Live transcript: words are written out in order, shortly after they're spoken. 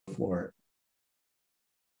for it.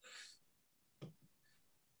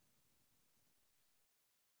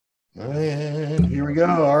 And here we go.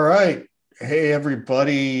 All right. Hey,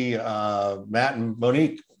 everybody. Matt and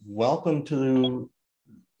Monique, welcome to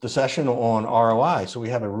the session on ROI. So we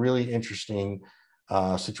have a really interesting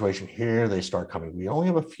situation here. They start coming. We only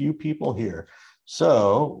have a few people here.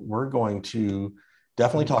 So we're going to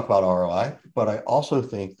definitely talk about ROI, but I also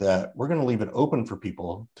think that we're going to leave it open for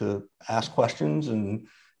people to ask questions and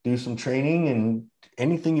do some training and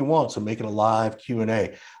anything you want. So make it a live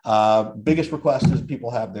Q&A. Biggest request is people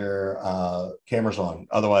have their cameras on.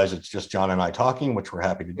 Otherwise, it's just John and I talking, which we're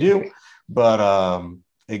happy to do. But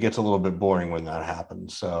it gets a little bit boring when that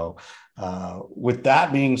happens. So with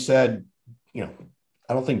that being said, I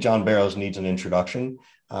don't think John Barrows needs an introduction.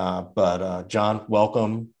 But John,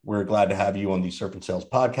 welcome. We're glad to have you on the Serpent Sales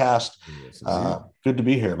podcast. Yes, good to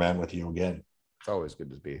be here, man, with you again. It's always good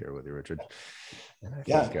to be here with you, Richard. I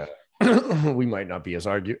think, we might not be as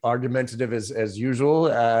argumentative as usual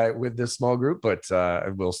with this small group, but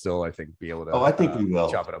we'll still, I think, be able to. I think we will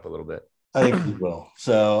chop it up a little bit. I think we will.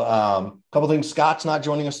 So a couple of things. Scott's not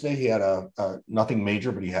joining us today. He had nothing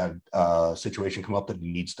major, but he had a situation come up that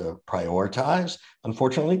he needs to prioritize,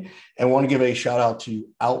 unfortunately. And I want to give a shout out to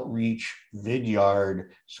Outreach, Vidyard,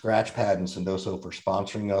 Scratchpad, and Sendoso for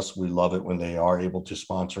sponsoring us. We love it when they are able to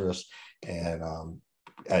sponsor us. And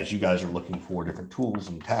as you guys are looking for different tools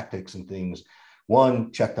and tactics and things,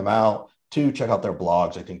 one, check them out. Two, check out their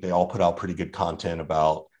blogs. I think they all put out pretty good content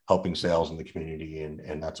about helping sales in the community.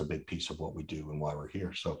 And that's a big piece of what we do and why we're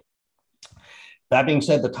here. So that being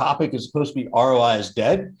said, the topic is supposed to be ROI is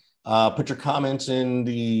dead. Put your comments in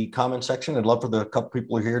the comment section. I'd love for the couple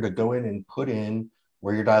people here to go in and put in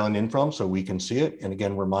where you're dialing in from so we can see it. And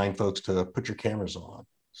again, remind folks to put your cameras on.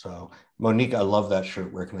 So Monique, I love that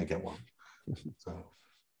shirt. Where can I get one?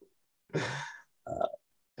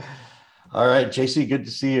 All right, JC, good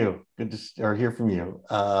to see you. Good to hear from you.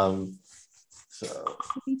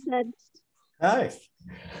 Hi.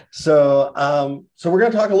 So we're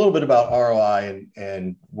going to talk a little bit about ROI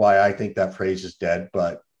and why I think that phrase is dead.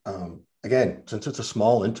 But again, since it's a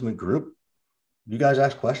small, intimate group, you guys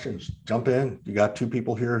ask questions, jump in. You got two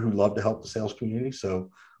people here who love to help the sales community. So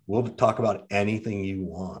we'll talk about anything you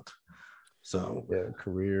want. So yeah,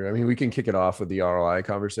 career. I mean, we can kick it off with the ROI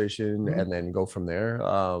conversation and then go from there.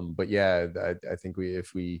 But yeah, I think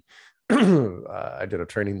if we I did a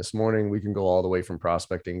training this morning. We can go all the way from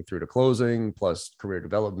prospecting through to closing, plus career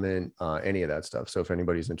development, any of that stuff. So if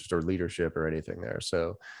anybody's interested, or leadership or anything there.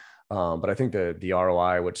 So, but I think the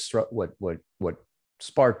ROI, what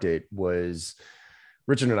sparked it was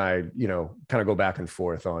Richard and I, kind of go back and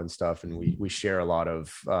forth on stuff, and we share a lot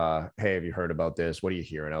of, hey, have you heard about this? What are you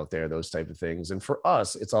hearing out there? Those type of things. And for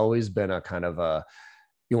us, it's always been a kind of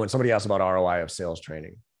when somebody asks about ROI of sales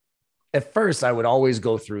training. At first, I would always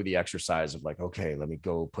go through the exercise of like, okay, let me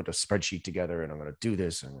go put a spreadsheet together and I'm going to do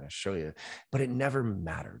this and I'm going to show you, but it never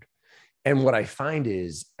mattered. And what I find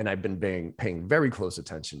is, and I've been paying very close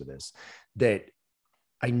attention to this, that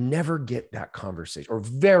I never get that conversation, or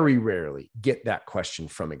very rarely get that question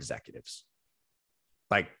from executives,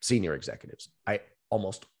 like senior executives. I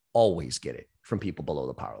almost always get it from people below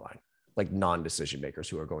the power line, like non-decision makers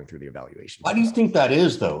who are going through the evaluation. Why do you think that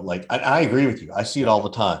is though? Like, I agree with you. I see it all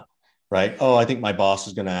the time. Right? Oh, I think my boss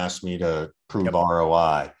is going to ask me to prove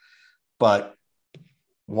ROI. But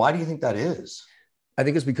why do you think that is? I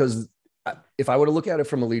think it's because if I were to look at it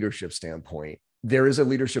from a leadership standpoint, there is a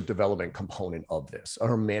leadership development component of this,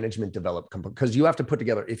 or a management development component, because you have to put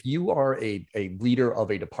together, if you are a leader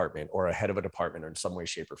of a department or a head of a department or in some way,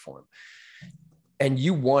 shape, or form, and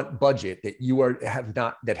you want budget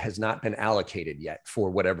that has not been allocated yet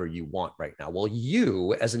for whatever you want right now. Well,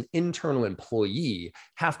 you as an internal employee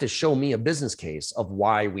have to show me a business case of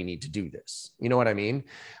why we need to do this. You know what I mean?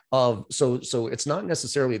 So it's not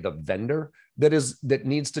necessarily the vendor that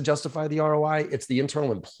needs to justify the ROI. It's the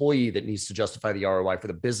internal employee that needs to justify the ROI for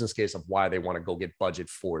the business case of why they want to go get budget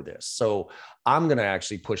for this. So I'm going to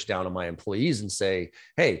actually push down on my employees and say,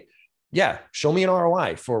 hey, yeah, show me an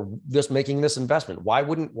ROI for making this investment. Why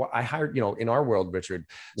wouldn't I hire, in our world, Richard,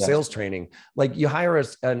 sales training, like you hire an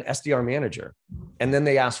SDR manager and then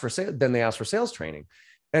they ask for sales training.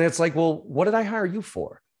 And it's like, well, what did I hire you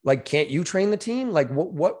for? Like, can't you train the team? Like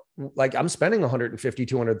like I'm spending $150,000,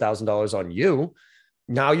 $200,000 on you.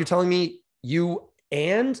 Now you're telling me you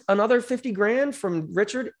and another 50 grand from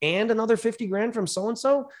Richard and another 50 grand from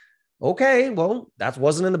so-and-so. Okay, well, that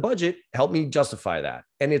wasn't in the budget. Help me justify that.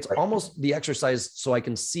 And it's Right. almost the exercise so I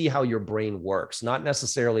can see how your brain works, not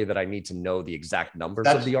necessarily that I need to know the exact numbers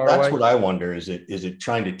of the That's ROI. what I wonder. Is it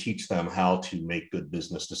trying to teach them how to make good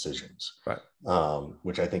business decisions, Right.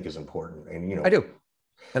 which I think is important. And I do.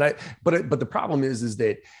 And but the problem is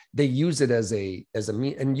that they use it as a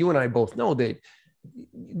and you and I both know that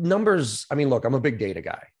numbers, I mean, look, I'm a big data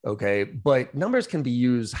guy. Okay. But numbers can be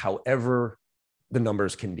used however the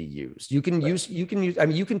numbers can be used. You can use, I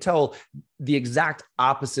mean, you can tell the exact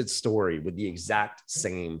opposite story with the exact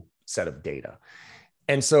same set of data.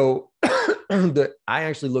 And so I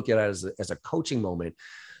actually look at it as a coaching moment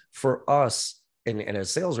for us and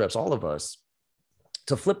as sales reps, all of us,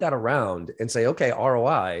 to flip that around and say, okay,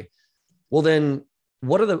 ROI, well then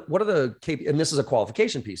what are the KPIs? And this is a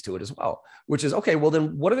qualification piece to it as well, which is, okay, well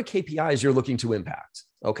then what are the KPIs you're looking to impact?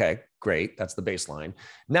 Okay, great. That's the baseline.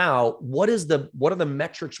 Now, what are the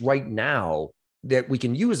metrics right now that we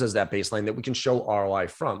can use as that baseline that we can show ROI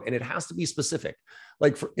from? And it has to be specific.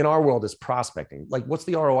 Like in our world is prospecting. Like what's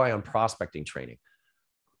the ROI on prospecting training?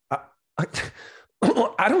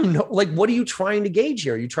 I don't know. Like, what are you trying to gauge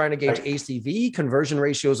here? Are you trying to gauge ACV, conversion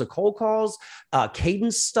ratios of cold calls,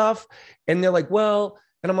 cadence stuff? And they're like, well,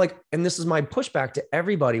 and I'm like, and this is my pushback to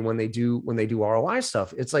everybody when they do ROI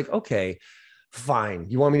stuff. It's like, okay, fine.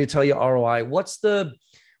 You want me to tell you ROI? What's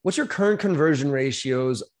your current conversion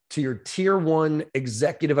ratios to your tier 1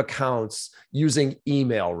 executive accounts using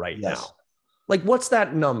email right now? Like, what's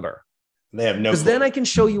that number? They have no, because then I can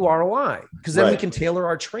show you ROI, because then we can tailor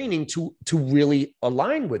our training to really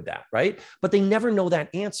align with that. Right. But they never know that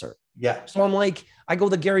answer. Yeah. So I'm like, I go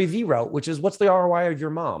the Gary V route, which is, what's the ROI of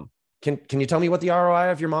your mom? Can you tell me what the ROI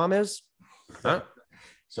of your mom is? Huh?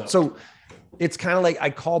 So it's kind of like I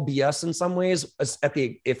call BS in some ways at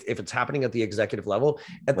the, if it's happening at the executive level.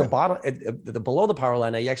 At the bottom, below the power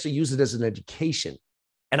line, I actually use it as an education.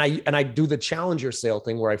 And I do the challenger sale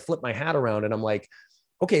thing where I flip my hat around and I'm like,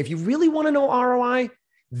 okay, if you really want to know ROI,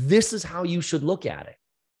 this is how you should look at it.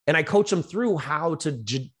 And I coach them through how to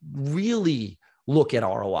really look at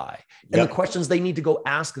ROI and the questions they need to go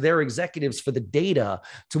ask their executives for the data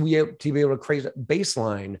to be able to create a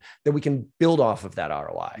baseline that we can build off of that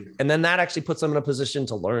ROI. And then that actually puts them in a position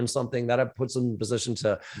to learn something, that puts them in a position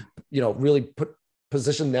to, really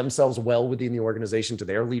position themselves well within the organization to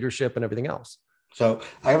their leadership and everything else. So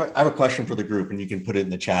I have a question for the group, and you can put it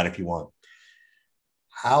in the chat if you want.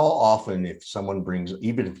 How often, if someone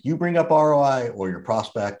even if you bring up ROI or your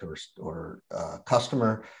prospect or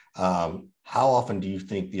customer, how often do you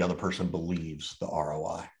think the other person believes the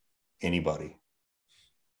ROI? Anybody?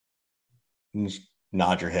 Just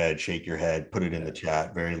nod your head, shake your head, put it in the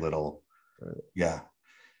chat. Very little. Yeah.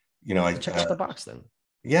 I check out the box then.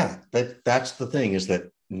 Yeah. That's the thing, is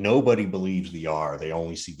that nobody believes the R. They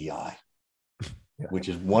only see the I, which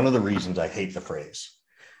is one of the reasons I hate the phrase.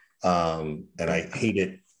 And I hate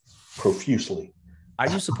it profusely. I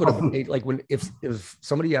used to put if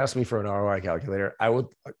somebody asked me for an ROI calculator, I would,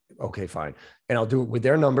 okay, fine. And I'll do it with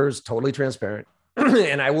their numbers, totally transparent.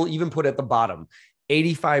 And I will even put at the bottom,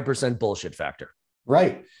 85% bullshit factor.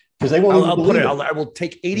 Right. Because they won't I will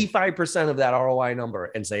take 85% of that ROI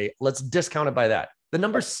number and say, let's discount it by that. The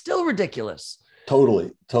number's still ridiculous.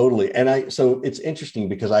 Totally. And so it's interesting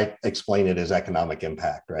because I explain it as economic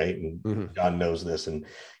impact, right? And John knows this. And,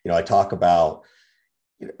 I talk about,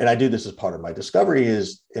 and I do this as part of my discovery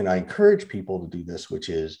and I encourage people to do this, which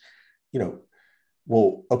is,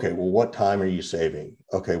 what time are you saving?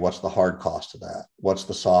 Okay. What's the hard cost of that? What's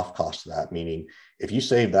the soft cost of that? Meaning, if you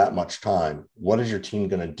save that much time, what is your team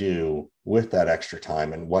going to do with that extra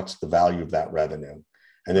time? And what's the value of that revenue?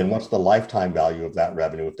 And then what's the lifetime value of that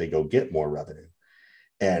revenue if they go get more revenue?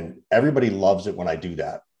 And everybody loves it when I do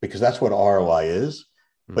that, because that's what ROI is.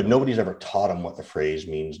 But nobody's ever taught them what the phrase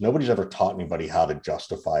means. Nobody's ever taught anybody how to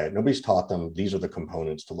justify it. Nobody's taught them these are the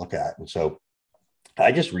components to look at. And so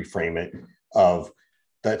I just reframe it of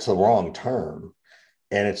that's the wrong term.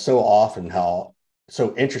 And it's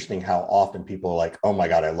so interesting how often people are like, oh my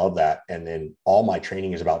God, I love that. And then all my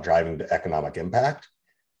training is about driving to economic impact,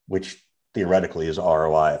 which theoretically is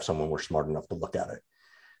ROI if someone were smart enough to look at it.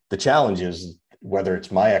 The challenge is, whether it's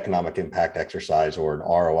my economic impact exercise or an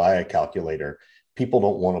ROI calculator, people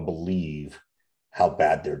don't want to believe how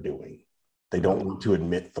bad they're doing. They don't want to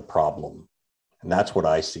admit the problem. And that's what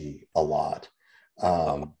I see a lot.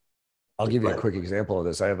 I'll give you a quick example of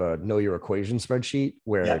this. I have a know your equation spreadsheet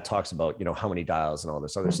where it talks about, how many dials and all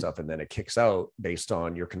this other stuff. And then it kicks out based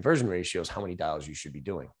on your conversion ratios, how many dials you should be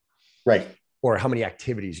doing. Right. Or how many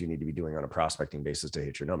activities you need to be doing on a prospecting basis to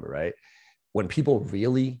hit your number. Right. When people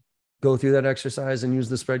really go through that exercise and use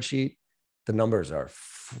the spreadsheet, the numbers are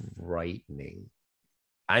frightening.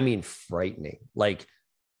 I mean, frightening. Like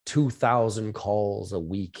 2,000 calls a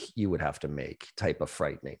week you would have to make type of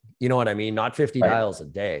frightening. You know what I mean? Not 50 dials a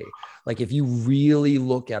day. Like if you really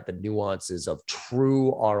look at the nuances of true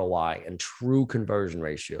ROI and true conversion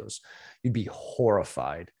ratios, you'd be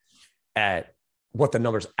horrified at what the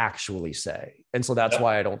numbers actually say. And so that's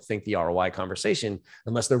why I don't think the ROI conversation,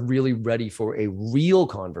 unless they're really ready for a real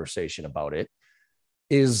conversation about it,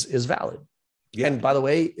 is valid. Yeah. And by the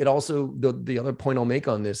way, it also, the other point I'll make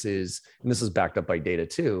on this is, and this is backed up by data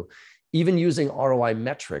too, even using ROI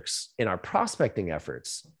metrics in our prospecting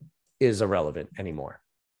efforts is irrelevant anymore.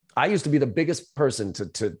 I used to be the biggest person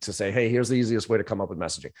to say, hey, here's the easiest way to come up with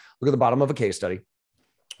messaging. Look at the bottom of a case study.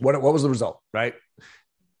 What was the result, right?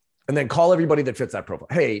 And then call everybody that fits that profile.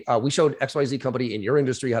 Hey, we showed XYZ company in your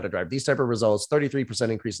industry how to drive these type of results,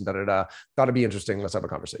 33% increase in da-da-da. Thought it'd be interesting. Let's have a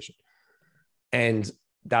conversation. And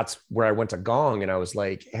that's where I went to Gong and I was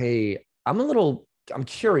like, hey, I'm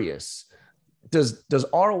curious. Does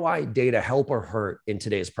ROI data help or hurt in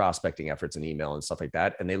today's prospecting efforts and email and stuff like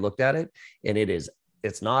that? And they looked at it and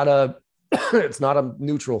it's not a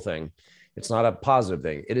neutral thing. It's not a positive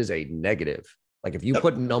thing. It is a negative. Like if you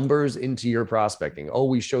put numbers into your prospecting, oh,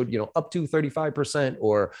 we showed, up to 35%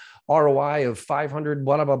 or ROI of 500,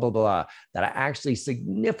 blah, blah, blah, blah, that actually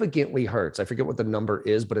significantly hurts. I forget what the number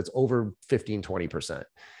is, but it's over 15, 20%.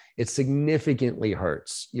 It significantly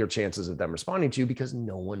hurts your chances of them responding to you because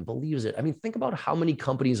no one believes it. I mean, think about how many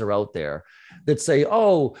companies are out there that say,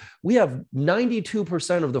 oh, we have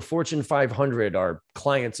 92% of the Fortune 500 are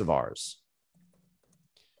clients of ours.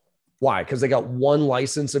 Why? Because they got one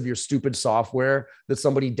license of your stupid software that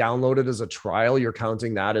somebody downloaded as a trial. You're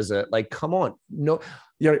counting that as come on. No,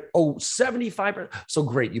 75%. So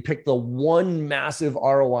great. You picked the one massive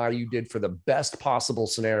ROI you did for the best possible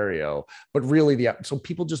scenario, but really so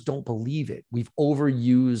people just don't believe it. We've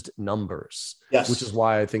overused numbers, which is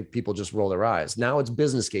why I think people just roll their eyes. Now it's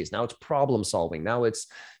business case. Now it's problem solving. Now it's,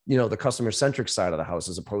 the customer centric side of the house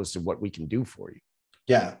as opposed to what we can do for you.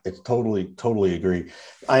 Yeah, it's totally agree.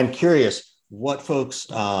 I'm curious what folks,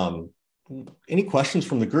 any questions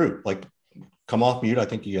from the group, like come off mute. I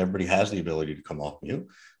think everybody has the ability to come off mute,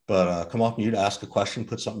 but come off mute, ask a question,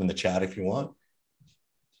 put something in the chat if you want.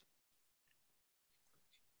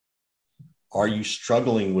 Are you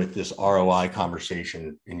struggling with this ROI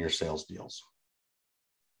conversation in your sales deals?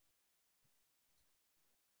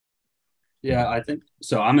 Yeah, I think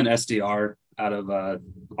so. I'm an SDR out of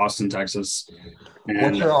Austin, Texas. And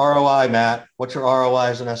what's your ROI, Matt? What's your ROI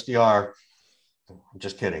as an SDR? I'm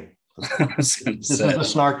just kidding. This is the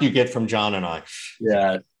snark you get from John and I.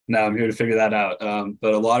 Yeah, no, I'm here to figure that out.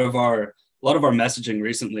 But a lot of our messaging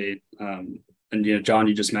recently, and John,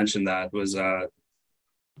 you just mentioned that was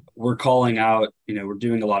we're calling out. We're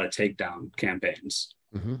doing a lot of takedown campaigns,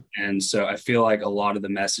 and so I feel like a lot of the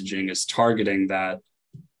messaging is targeting that.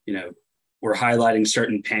 We're highlighting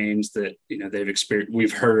certain pains that, they've experienced,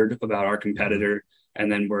 we've heard about our competitor,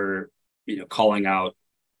 and then we're, calling out,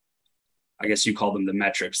 I guess you call them the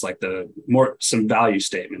metrics, like some value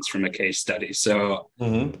statements from a case study. So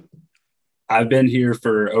I've been here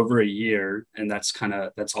for over a year and that's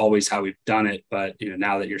always how we've done it. But,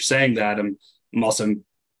 now that you're saying that, I'm also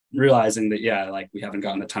realizing that, we haven't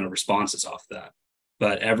gotten a ton of responses off that.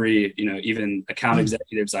 But every, even account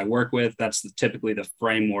executives I work with, that's typically the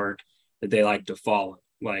framework that they like to follow.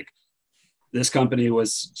 Like this company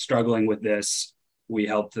was struggling with this. We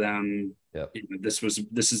helped them. Yep. This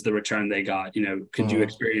is the return they got. Could you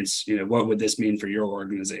experience, what would this mean for your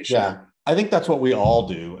organization? Yeah, I think that's what we all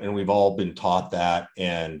do. And we've all been taught that.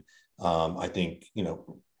 And I think,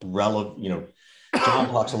 relevant, John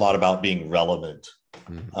talks a lot about being relevant.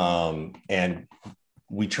 And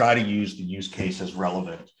we try to use the use case as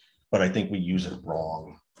relevant, but I think we use it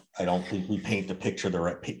wrong. I don't think we paint the picture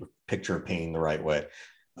picture of pain the right way.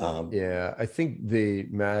 Yeah, I think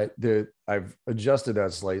I've adjusted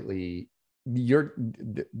that slightly.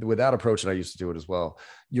 With that approach, and I used to do it as well,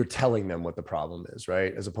 you're telling them what the problem is,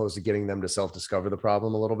 right? As opposed to getting them to self-discover the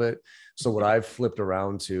problem a little bit. So what I've flipped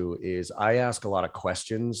around to is I ask a lot of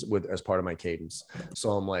questions as part of my cadence.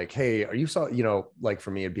 So I'm like, hey, like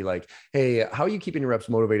for me, it'd be like, hey, how are you keeping your reps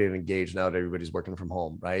motivated and engaged now that everybody's working from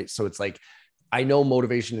home, right? So it's like, I know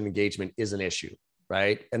motivation and engagement is an issue,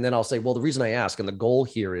 right? And then I'll say, well, the reason I ask, and the goal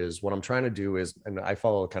here is what I'm trying to do is, and I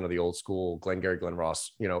follow kind of the old school Glengarry Glen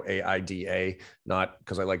Ross, AIDA, not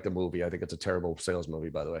because I like the movie. I think it's a terrible sales movie,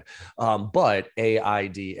 by the way. But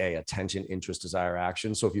AIDA, attention, interest, desire,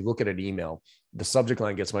 action. So if you look at an email, the subject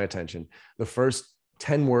line gets my attention. The first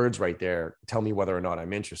 10 words right there tell me whether or not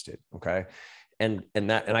I'm interested. Okay.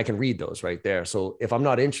 and I can read those right there. So if I'm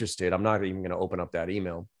not interested, I'm not even going to open up that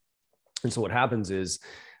email. And so what happens is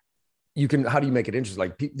how do you make it interesting?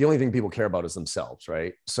 Like the only thing people care about is themselves,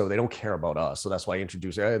 right? So they don't care about us. So that's why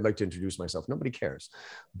I'd like to introduce myself. Nobody cares.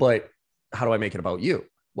 But how do I make it about you?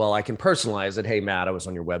 Well, I can personalize it. Hey, Matt, I was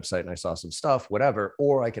on your website and I saw some stuff, whatever.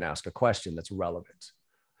 Or I can ask a question that's relevant.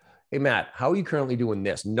 Hey, Matt, how are you currently doing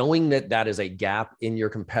this? Knowing that is a gap in your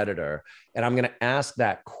competitor. And I'm going to ask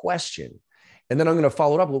that question. And then I'm going to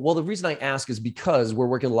follow it up with, well, the reason I ask is because we're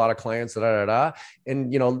working with a lot of clients, and,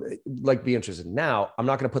 like be interested. Now, I'm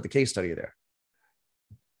not going to put the case study there.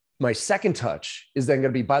 My second touch is then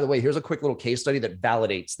going to be, by the way, here's a quick little case study that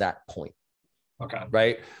validates that point. Okay.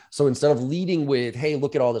 Right. So instead of leading with, hey,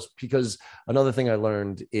 look at all this, because another thing I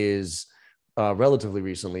learned is relatively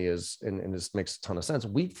recently is, and this makes a ton of sense.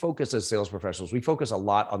 We focus as sales professionals, we focus a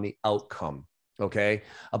lot on the outcome. Okay.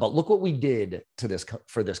 About look what we did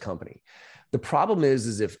for this company. The problem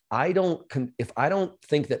is if I don't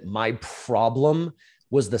think that my problem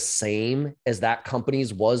was the same as that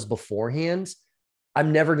company's was beforehand,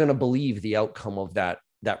 I'm never going to believe the outcome of that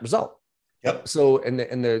result. Yep. So, and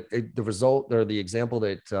the result, or the example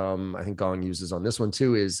that I think Gong uses on this one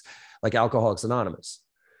too, is like Alcoholics Anonymous.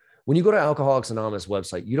 When you go to Alcoholics Anonymous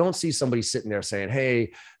website, you don't see somebody sitting there saying,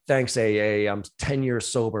 hey, thanks AA, I'm 10 years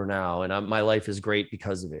sober now and my life is great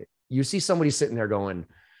because of it. You see somebody sitting there going,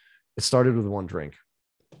 it started with one drink,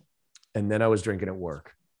 and then I was drinking at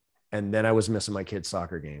work, and then I was missing my kid's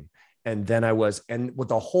soccer game. And then and what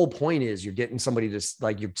the whole point is, you're getting somebody to,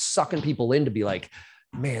 like, you're sucking people in to be like,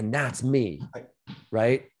 man, that's me.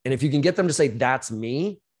 Right. And if you can get them to say, that's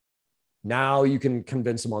me, now you can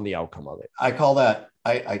convince them on the outcome of it. I call that,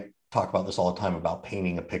 I talk about this all the time about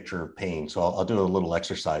painting a picture of pain. So I'll do a little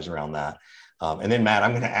exercise around that. And then, Matt,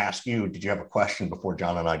 I'm going to ask you, did you have a question before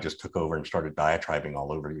John and I just took over and started diatribing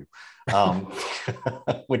all over you?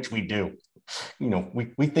 Which we do.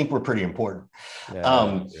 We think we're pretty important.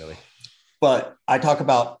 Yeah, really. But I talk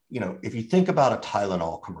about, if you think about a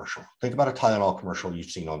Tylenol commercial, you've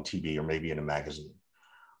seen on TV or maybe in a magazine.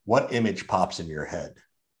 What image pops in your head?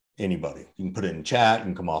 Anybody? You can put it in chat, you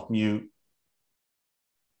can come off mute.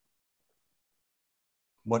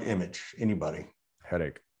 What image? Anybody?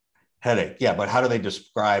 Headache. Yeah, but how do they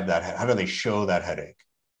describe that? How do they show that headache?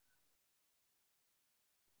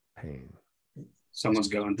 Pain. Someone's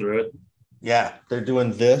going through it. Yeah, they're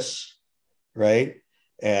doing this, right?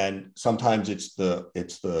 And sometimes it's the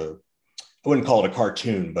I wouldn't call it a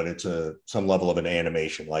cartoon, but it's some level of an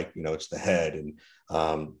animation, like, it's the head and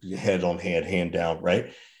head on hand down,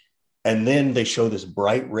 right? And then they show this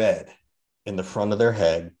bright red in the front of their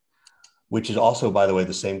head, which is also, by the way,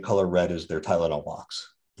 the same color red as their Tylenol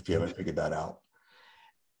box, if you haven't figured that out.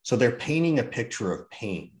 So they're painting a picture of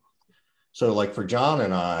pain. So like for John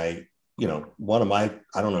and I, one of my,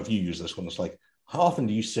 I don't know if you use this one, it's like, how often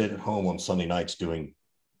do you sit at home on Sunday nights doing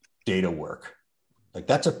data work? Like,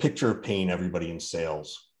 that's a picture of pain everybody in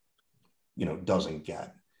sales, doesn't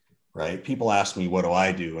get, right? People ask me, what do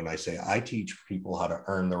I do? And I say, I teach people how to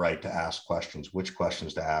earn the right to ask questions, which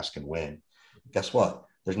questions to ask and when. Guess what?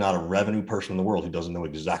 There's not a revenue person in the world who doesn't know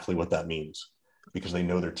exactly what that means, because they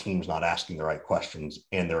know their team's not asking the right questions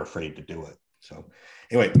and they're afraid to do it. So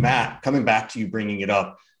anyway, Matt, coming back to you bringing it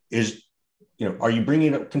up is, are you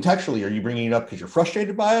bringing it up contextually? Are you bringing it up because you're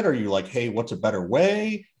frustrated by it? Or are you like, hey, what's a better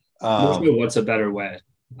way? What's a better way?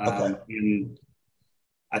 Okay. And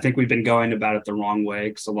I think we've been going about it the wrong way,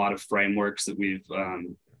 because a lot of frameworks that we've,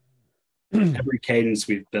 every cadence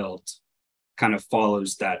we've built kind of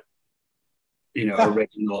follows that,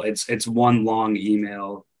 original. It's one long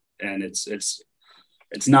email, and it's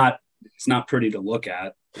not pretty to look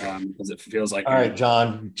at, because it feels like. All right,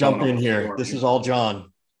 John, jump in here. This is all John.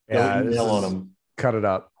 Yeah, email on him. Cut it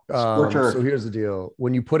up. So here's the deal.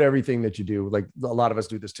 When you put everything that you do, like a lot of us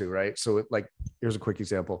do this too, right? So here's a quick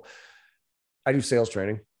example. I do sales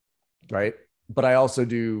training, right? But I also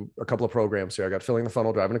do a couple of programs here. I got Filling the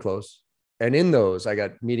Funnel, Driving to Close. And in those, I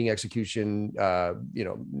got meeting execution,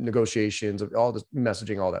 negotiations, all this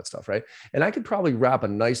messaging, all that stuff, right? And I could probably wrap a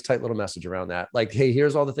nice, tight little message around that. Like, hey,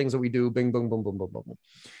 here's all the things that we do. Bing, boom, boom, boom, boom, boom, boom.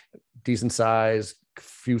 Decent size,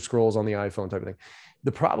 few scrolls on the iPhone type of thing.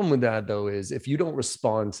 The problem with that, though, is if you don't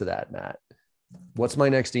respond to that, Matt, what's my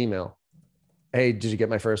next email? Hey, did you get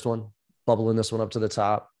my first one? Bubbling this one up to the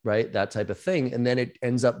top, right? That type of thing. And then it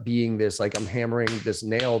ends up being this, like, I'm hammering this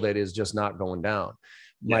nail that is just not going down.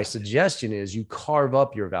 Yeah. My suggestion is you carve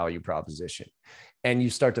up your value proposition and you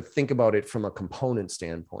start to think about it from a component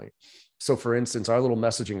standpoint. So for instance, our little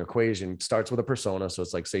messaging equation starts with a persona. So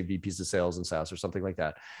it's like, say, VPs of sales and SaaS or something like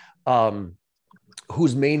that.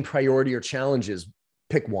 Whose main priority or challenge is,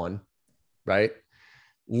 pick one, right?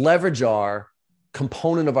 Leverage our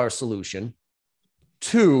component of our solution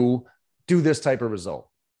to do this type of result.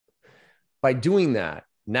 By doing that,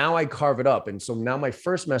 now I carve it up. And so now my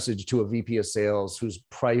first message to a VP of sales whose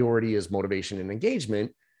priority is motivation and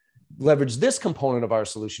engagement, leverage this component of our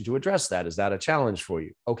solution to address that. Is that a challenge for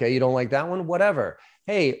you? Okay, you don't like that one? Whatever.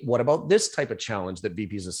 Hey, what about this type of challenge that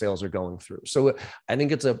VPs of sales are going through? So I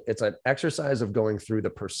think it's an exercise of going through the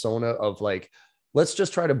persona of like, let's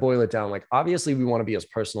just try to boil it down. Like, obviously we want to be as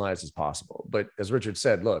personalized as possible, but as Richard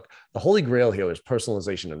said, look, the holy grail here is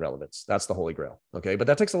personalization and relevance. That's the holy grail. Okay. But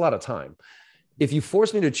that takes a lot of time. If you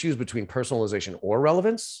force me to choose between personalization or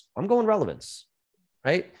relevance, I'm going relevance,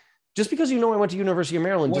 right? Just because I went to University of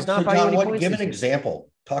Maryland does not buy you any points. Give an example.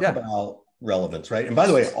 Talk about relevance, right? And by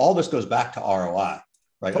the way, all this goes back to ROI,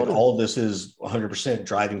 right? Totally. Like all of this is 100%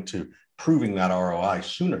 driving to proving that ROI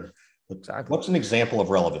sooner. Exactly. What's an example of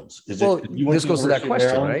relevance? This goes to that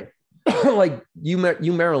question, right? Like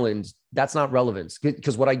Maryland, that's not relevance,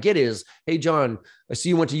 because what I get is, hey, John, I see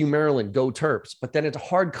you went to Maryland, go Terps, but then it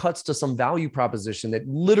hard cuts to some value proposition that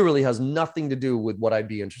literally has nothing to do with what I'd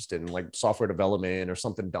be interested in, like software development or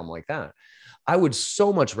something dumb like that. I would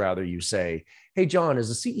so much rather you say, hey, John, as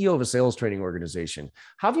a CEO of a sales training organization,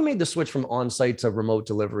 how have you made the switch from on-site to remote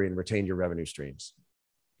delivery and retained your revenue streams?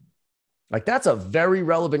 Like, that's a very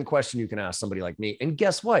relevant question you can ask somebody like me. And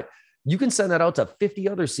guess what? You can send that out to 50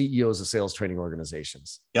 other CEOs of sales training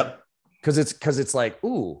organizations. Yep. Because it's like,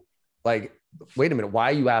 ooh, like, wait a minute, why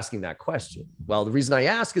are you asking that question? Well, the reason I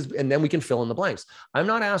ask is, and then we can fill in the blanks. I'm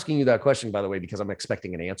not asking you that question, by the way, because I'm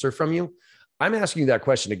expecting an answer from you. I'm asking you that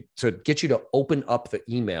question to get you to open up the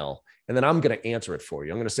email, and then I'm going to answer it for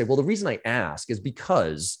you. I'm going to say, well, the reason I ask is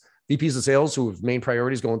because VPs of sales who have main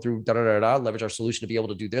priorities going through leverage our solution to be able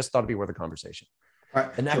to do this, thought it'd be worth a conversation. All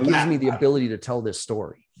right. And that gives me the ability to tell this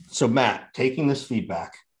story. So Matt, taking this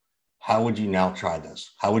feedback, how would you now try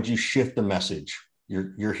this? How would you shift the message?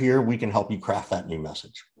 You're here. We can help you craft that new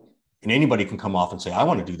message. And anybody can come off and say, I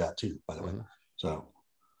want to do that too, by the way. So.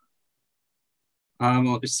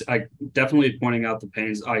 I definitely pointing out the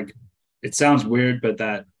pains. It sounds weird, but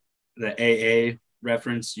that the AA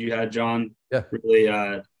reference you had, John, really,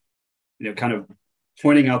 kind of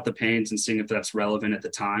pointing out the pains and seeing if that's relevant at the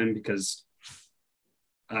time, because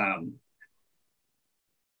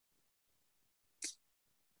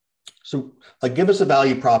so give us a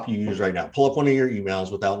value prop you use right now. Pull up one of your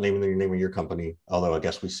emails without naming the name of your company, although I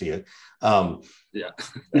guess we see it. And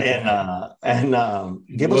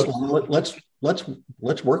give us,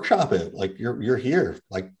 let's workshop it. Like you're here,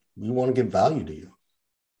 like we want to give value to you.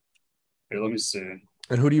 Here, let me see.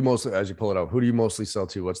 And who do you mostly, as you pull it up, who do you mostly sell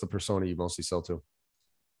to? What's the persona you mostly sell to?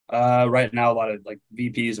 Right now, a lot of like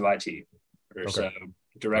VPs of IT, or so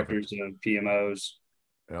directors of PMOs.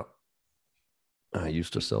 Yeah. I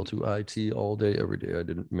used to sell to IT all day, every day. I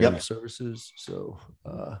didn't manage services. So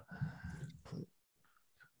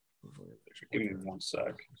give me 1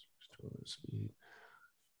 sec.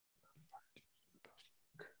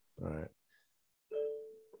 All right.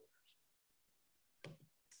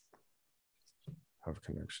 Have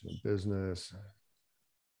connection to business.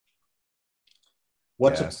 Go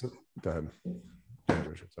ahead.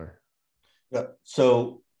 Sorry. Yeah.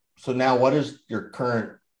 So now what is your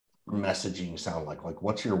current messaging sound like? Like,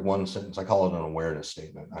 what's your one sentence? I call it an awareness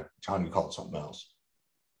statement. John, you call it something else.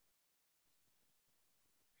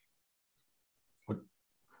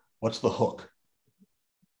 What's the hook?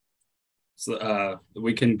 So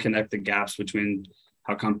we can connect the gaps between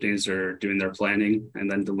how companies are doing their planning and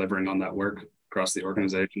then delivering on that work across the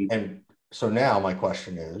organization. And so now my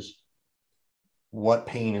question is, what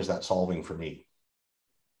pain is that solving for me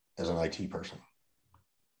as an IT person?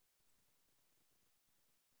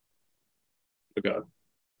 Okay.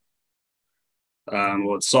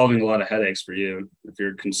 Well, it's solving a lot of headaches for you if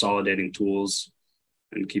you're consolidating tools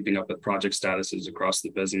and keeping up with project statuses across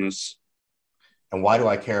the business. And why do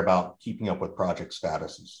I care about keeping up with project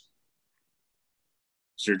statuses?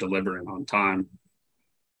 So you're delivering on time,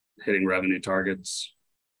 hitting revenue targets.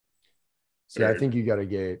 Yeah, I think you got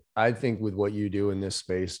to I think with what you do in this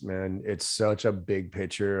space, man, it's such a big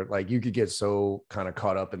picture. Like you could get so kind of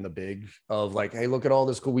caught up in the big of like, hey, look at all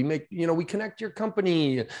this cool. We make, we connect your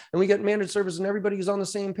company and we get managed service and everybody's on the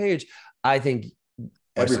same page. I think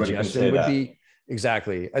my suggestion would be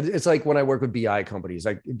exactly. It's like when I work with BI companies,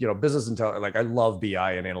 like, business intelligence, like I love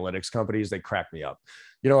BI and analytics companies. They crack me up,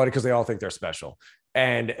 because they all think they're special.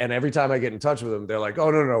 And every time I get in touch with them, they're like, "Oh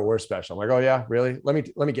no, we're special." I'm like, "Oh yeah, really? Let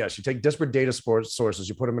me guess. You take disparate data sources,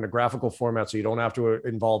 you put them in a graphical format, so you don't have to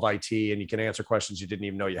involve IT, and you can answer questions you didn't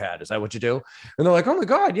even know you had. Is that what you do?" And they're like, "Oh my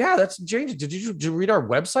god, yeah, that's changing. Did you read our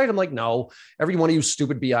website?" I'm like, "No. Every one of you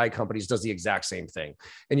stupid BI companies does the exact same thing,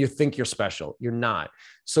 and you think you're special. You're not.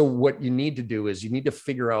 So what you need to do is you need to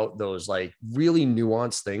figure out those like really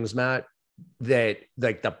nuanced things, Matt, that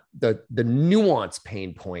like the nuance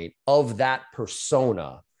pain point of that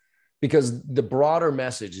persona, because the broader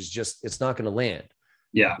message is just, it's not going to land.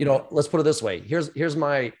 Yeah. Let's put it this way. Here's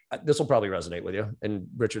my, this will probably resonate with you. And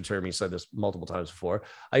Richard Termy said this multiple times before.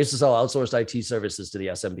 I used to sell outsourced IT services to the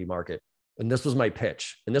SMB market. And this was my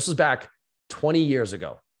pitch. And this was back 20 years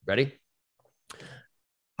ago. Ready?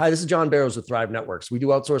 Hi, this is John Barrows with Thrive Networks. We do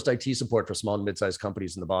outsourced IT support for small and mid-sized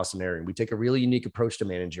companies in the Boston area. And we take a really unique approach to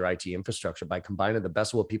manage your IT infrastructure by combining the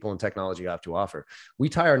best of what people and technology have to offer. We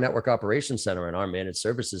tie our network operations center and our managed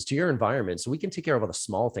services to your environment so we can take care of all the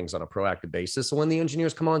small things on a proactive basis. So when the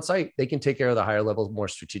engineers come on site, they can take care of the higher level, more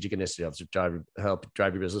strategic initiatives to help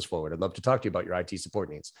drive your business forward. I'd love to talk to you about your IT support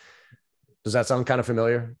needs. Does that sound kind of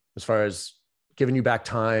familiar as far as giving you back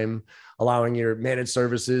time, allowing your managed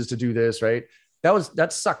services to do this, right?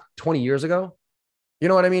 That sucked 20 years ago. You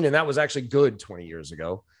know what I mean? And that was actually good 20 years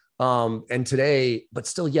ago. And today, but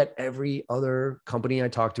still yet every other company I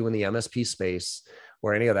talk to in the MSP space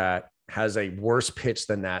or any of that has a worse pitch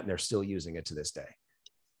than that. And they're still using it to this day.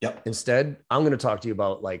 Yep. Instead, I'm going to talk to you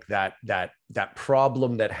about like that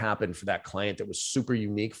problem that happened for that client that was super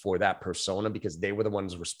unique for that persona because they were the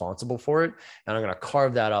ones responsible for it. And I'm going to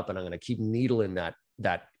carve that up and I'm going to keep needling that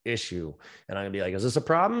issue. And I'm gonna be like, is this a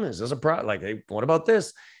problem? Is this a problem? Like, hey, what about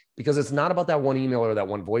this? Because it's not about that one email or that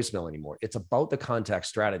one voicemail anymore. It's about the contact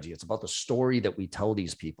strategy. It's about the story that we tell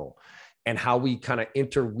these people and how we kind of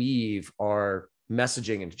interweave our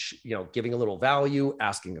messaging and, giving a little value,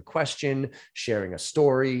 asking a question, sharing a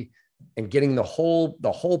story, and getting the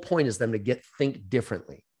whole point is them to think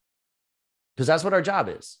differently. Because that's what our job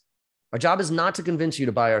is. Our job is not to convince you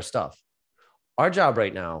to buy our stuff. Our job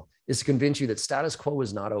right now is to convince you that status quo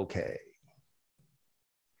is not okay.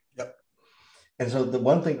 Yep. And so the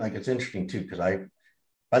one thing, like, it's interesting too, because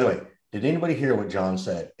by the way, did anybody hear what John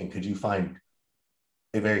said? And could you find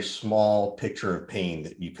a very small picture of pain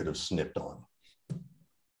that you could have snipped on?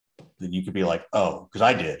 That you could be like, oh, because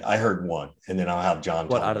I did. I heard one. And then I'll have John.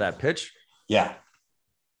 What, out of that pitch? Yeah.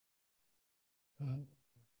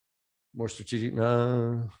 More strategic?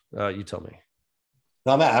 You tell me.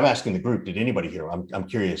 No, I'm asking the group. Did anybody hear? I'm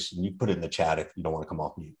curious. And you put it in the chat if you don't want to come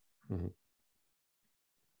off mute. Mm-hmm.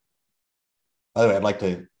 By the way, I'd like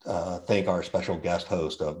to thank our special guest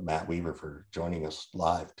host, Matt Weaver, for joining us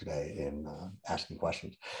live today and asking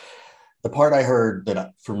questions. The part I heard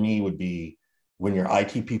that for me would be when your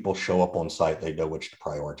IT people show up on site, they know which to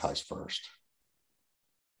prioritize first.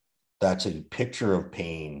 That's a picture of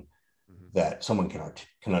pain that someone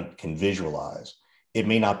can visualize. It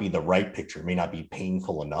may not be the right picture, it may not be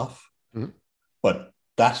painful enough, but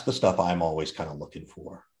that's the stuff I'm always kind of looking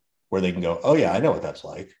for, where they can go, oh yeah, I know what that's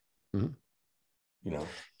like.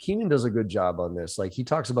 Keenan does a good job on this. Like, he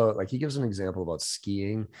talks about, like, he gives an example about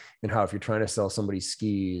skiing and how if you're trying to sell somebody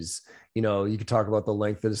skis, you could talk about the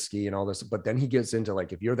length of the ski and all this, but then he gets into,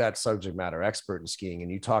 like, if you're that subject matter expert in skiing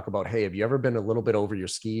and you talk about, hey, have you ever been a little bit over your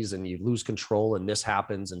skis and you lose control and this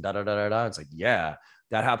happens and da-da-da-da-da? It's like, yeah,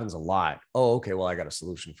 that happens a lot. Oh, okay. Well, I got a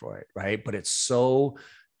solution for it. Right. But it's so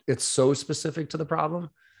specific to the problem.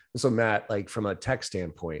 And so, Matt, like, from a tech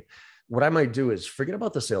standpoint, what I might do is forget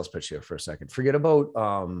about the sales pitch here for a second. Forget about,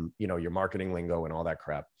 your marketing lingo and all that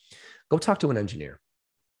crap. Go talk to an engineer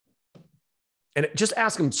and just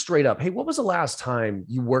ask them straight up, hey, what was the last time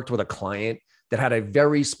you worked with a client that had a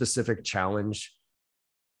very specific challenge?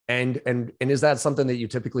 And is that something that you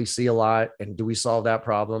typically see a lot? And do we solve that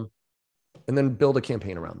problem? And then build a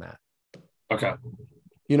campaign around that. Okay.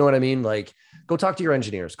 You know what I mean? Like, go talk to your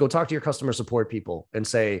engineers, go talk to your customer support people and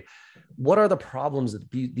say, what are the problems that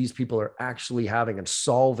these people are actually having and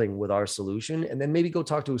solving with our solution? And then maybe go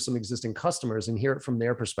talk to some existing customers and hear it from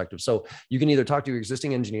their perspective. So you can either talk to your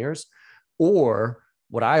existing engineers, or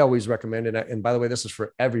what I always recommend, and by the way, this is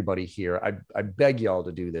for everybody here, I beg y'all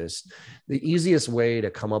to do this. The easiest way to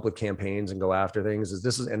come up with campaigns and go after things is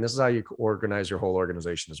this is how you organize your whole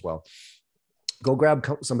organization as well. Go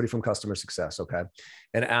grab somebody from customer success, okay,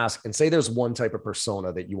 and ask and say there's one type of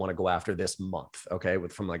persona that you want to go after this month, okay,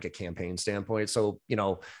 from like a campaign standpoint. So,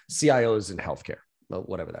 CIOs in healthcare,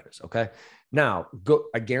 whatever that is, okay. Now,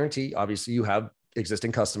 I guarantee, obviously, you have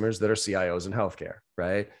existing customers that are CIOs in healthcare,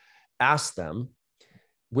 right? Ask them,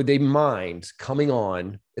 would they mind coming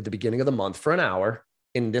on at the beginning of the month for an hour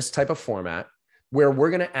in this type of format where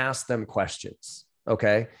we're going to ask them questions.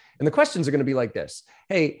 Okay. And the questions are going to be like this.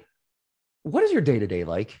 Hey, what is your day-to-day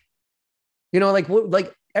like?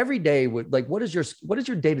 Like every day would like, what does your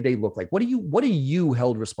day-to-day look like? What are you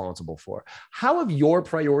held responsible for? How have your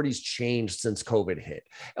priorities changed since COVID hit?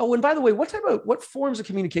 Oh, and by the way, what forms of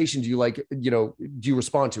communication do you like, do you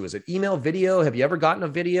respond to? Is it email, video? Have you ever gotten a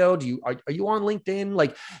video? Are you on LinkedIn?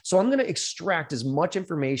 Like, so I'm going to extract as much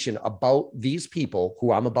information about these people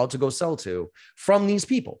who I'm about to go sell to from these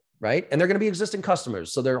people. Right. And they're going to be existing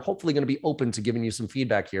customers. So they're hopefully going to be open to giving you some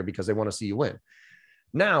feedback here because they want to see you win.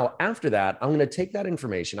 Now, after that, I'm going to take that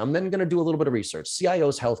information. I'm then going to do a little bit of research.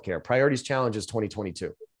 CIOs, healthcare, priorities, challenges,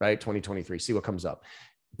 2022, right? 2023, see what comes up.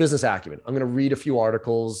 Business acumen. I'm going to read a few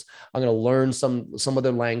articles. I'm going to learn some of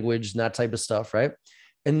the language and that type of stuff, right?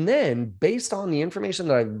 And then based on the information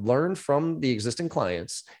that I learned from the existing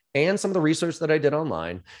clients and some of the research that I did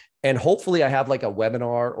online, and hopefully I have like a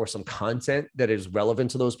webinar or some content that is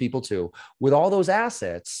relevant to those people too. With all those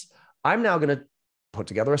assets, I'm now going to put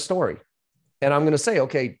together a story. And I'm going to say,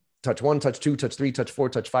 okay, touch 1, touch 2, touch 3, touch 4,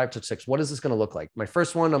 touch 5, touch 6. What is this going to look like? My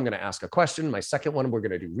first one, I'm going to ask a question. My second one, we're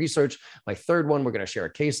going to do research. My third one, we're going to share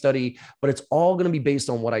a case study. But it's all going to be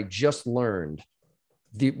based on what I just learned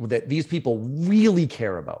that these people really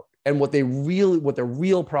care about and what their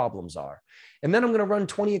real problems are. And then I'm going to run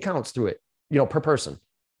 20 accounts through it, per person.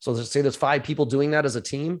 So let's say there's 5 people doing that as a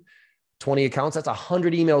team, 20 accounts. That's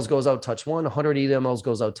 100 emails goes out, touch 1, 100 emails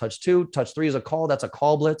goes out, touch 2, touch 3 is a call. That's a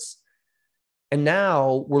call blitz. And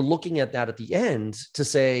now we're looking at that at the end to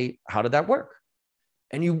say, how did that work?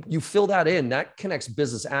 And you fill that in. That connects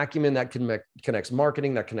business acumen, that connects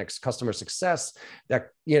marketing, that connects customer success,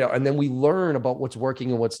 and then we learn about what's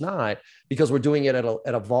working and what's not, because we're doing it at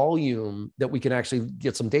a volume that we can actually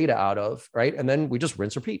get some data out of, right? And then we just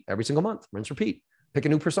rinse, repeat every single month, rinse, repeat, pick a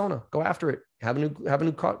new persona, go after it, have a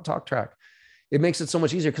new talk track. It makes it so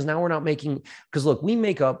much easier because now we're not because look, we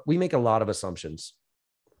make a lot of assumptions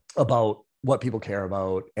about what people care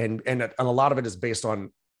about. And a lot of it is based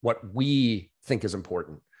on what we think is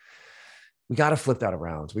important. We got to flip that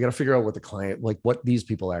around. We got to figure out what the client, like what these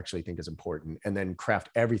people actually think is important, and then craft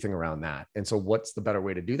everything around that. And so what's the better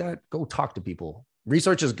way to do that? Go talk to people.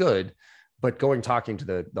 Research is good, but talking to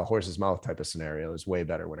the horse's mouth type of scenario is way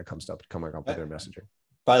better when it comes to coming up with their messaging.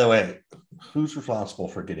 By the way, who's responsible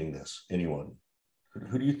for getting this? Anyone?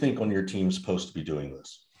 Who do you think on your team is supposed to be doing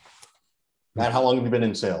this? Matt, how long have you been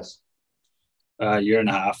in sales? Year and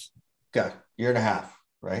a half. Okay, year and a half,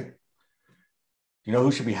 right? You know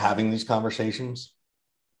who should be having these conversations?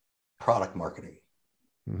 Product marketing.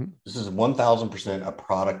 Mm-hmm. This is 1,000% a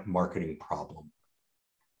product marketing problem.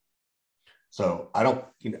 So I don't,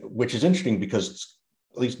 which is interesting because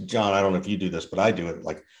at least John, I don't know if you do this, but I do it.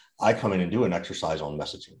 Like I come in and do an exercise on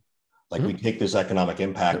messaging. Like we take this economic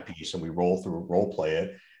impact piece and we role play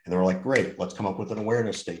it. And they're like, great, let's come up with an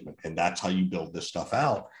awareness statement. And that's how you build this stuff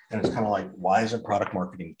out. And it's kind of like, why isn't product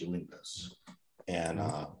marketing doing this? And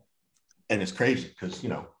it's crazy because,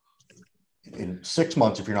 in 6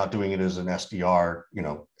 months, if you're not doing it as an SDR,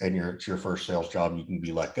 and it's your first sales job, you can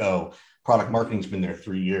be let go. Product marketing's been there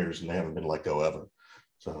 3 years and they haven't been let go ever.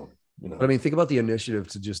 So, But I mean, think about the initiative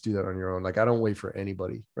to just do that on your own. Like, I don't wait for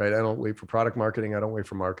anybody, right? I don't wait for product marketing. I don't wait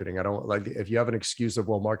for marketing. I don't like, if you have an excuse of,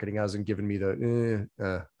 well, marketing hasn't given me I don't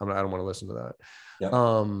want to listen to that. Yep.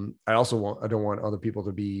 I don't want other people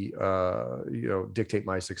to be, dictate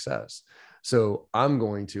my success. So I'm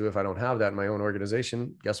going to, if I don't have that in my own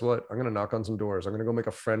organization, guess what? I'm going to knock on some doors. I'm going to go make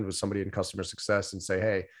a friend with somebody in customer success and say,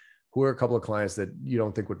 hey, who are a couple of clients that you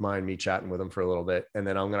don't think would mind me chatting with them for a little bit? And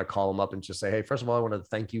then I'm going to call them up and just say, hey, first of all, I want to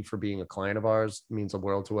thank you for being a client of ours. It means the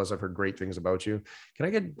world to us. I've heard great things about you. Can I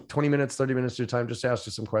get 20 minutes, 30 minutes of your time just to ask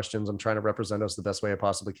you some questions? I'm trying to represent us the best way I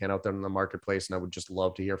possibly can out there in the marketplace. And I would just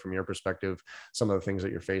love to hear from your perspective, some of the things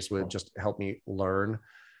that you're faced with. Just help me learn.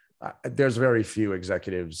 There's very few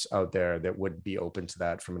executives out there that would be open to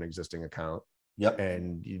that from an existing account. Yep.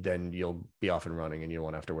 And then you'll be off and running and you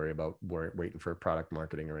won't have to worry about waiting for product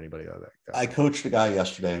marketing or anybody like that. I coached a guy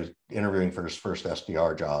yesterday who was interviewing for his first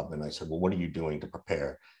SDR job. And I said, well, what are you doing to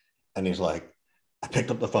prepare? And he's like, I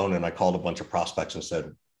picked up the phone and I called a bunch of prospects and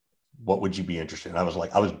said, what would you be interested in? I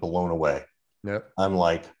was blown away. Yep. I'm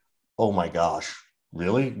like, oh my gosh,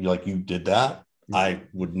 really? You did that? I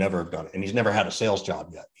would never have done it. And he's never had a sales job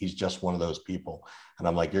yet. He's just one of those people. And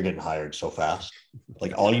I'm like, you're getting hired so fast.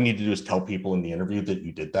 Like all you need to do is tell people in the interview that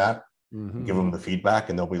you did that, give them the feedback,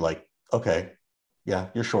 and they'll be like, okay, yeah,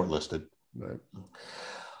 you're shortlisted. Right.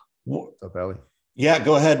 What's up, Ali? Yeah,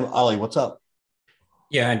 go ahead, Ali. What's up?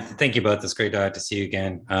 Yeah, and thank you both. It's great to see you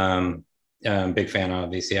again. Big fan,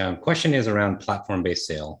 obviously. Question is around platform-based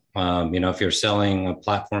sale. If you're selling a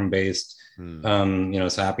platform-based,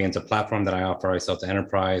 Sapiens, a platform that I offer, I sell to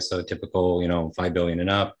enterprise. So typical, 5 billion and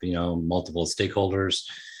up, multiple stakeholders,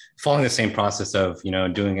 following the same process of,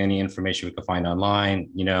 doing any information we could find online,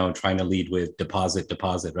 trying to lead with deposit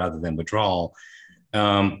rather than withdrawal.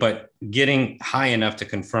 But getting high enough to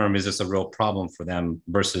confirm, is this a real problem for them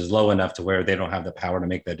versus low enough to where they don't have the power to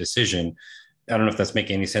make that decision? I don't know if that's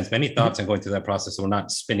making any sense. Many thoughts on going through that process so we're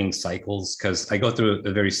not spinning cycles, because I go through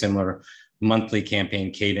a very similar monthly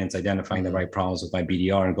campaign cadence, identifying the right problems with my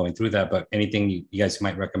BDR and going through that. But anything you guys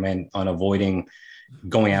might recommend on avoiding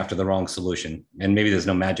going after the wrong solution? And maybe there's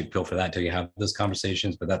no magic pill for that till you have those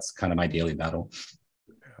conversations, but that's kind of my daily battle.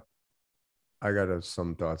 I got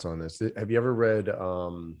some thoughts on this. Have you ever read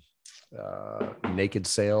Naked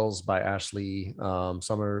Sales by Ashley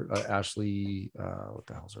Summer? Ashley, what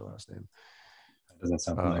the hell's her last name? Doesn't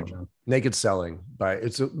sound familiar, John. Naked Selling by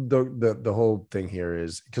the whole thing here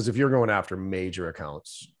is because if you're going after major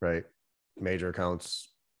accounts, right? Major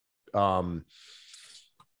accounts, volume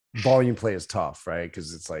play is tough, right?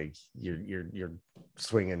 Because it's like you're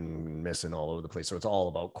swinging and missing all over the place. So it's all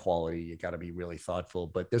about quality. You got to be really thoughtful.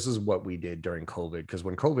 But this is what we did during COVID, because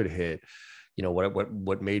when COVID hit,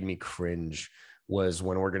 what made me cringe was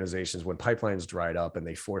when pipelines dried up and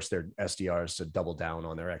they forced their SDRs to double down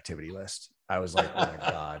on their activity list. I was like, oh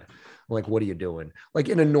my God, like, what are you doing? Like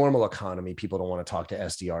in a normal economy, people don't want to talk to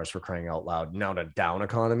SDRs for crying out loud. Now in a down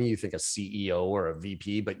economy, you think a CEO or a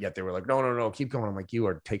VP, but yet they were like, no, keep going. I'm like, you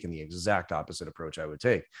are taking the exact opposite approach I would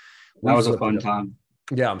take. That was a fun time.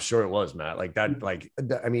 Yeah, I'm sure it was, Matt.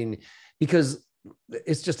 Because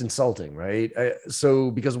it's just insulting, right?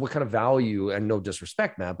 Because what kind of value, and no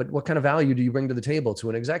disrespect, Matt, but what kind of value do you bring to the table to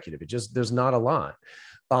an executive? There's not a lot.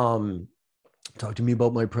 Talk to me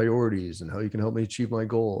about my priorities and how you can help me achieve my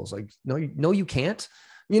goals. Like, no, you can't.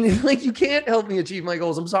 You can't help me achieve my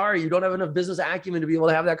goals. I'm sorry. You don't have enough business acumen to be able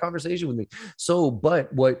to have that conversation with me. So,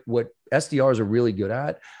 but what SDRs are really good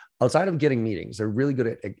at, outside of getting meetings, they're really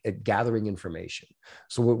good at gathering information.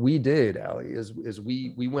 So what we did, Ali, is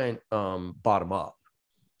we went bottom up.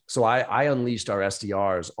 So I unleashed our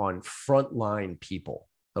SDRs on frontline people,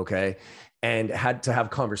 okay, and had to have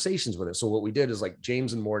conversations with it. So what we did is, like,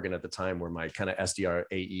 James and Morgan at the time were my kind of SDR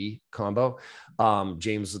AE combo.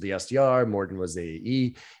 James was the SDR, Morgan was the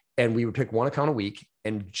AE, and we would pick one account a week.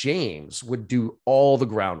 And James would do all the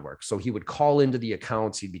groundwork. So he would call into the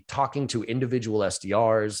accounts. He'd be talking to individual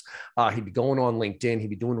SDRs. He'd be going on LinkedIn. He'd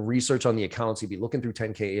be doing research on the accounts. He'd be looking through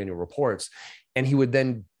 10K annual reports. And he would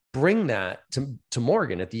then bring that to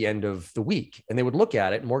Morgan at the end of the week. And they would look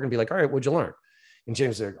at it, and Morgan would be like, all right, what'd you learn? And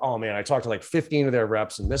James would say, oh man, I talked to like 15 of their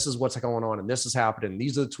reps, and this is what's going on, and this is happening. And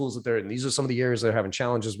these are the tools that and these are some of the areas they're having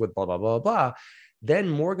challenges with, blah, blah, blah, blah. Then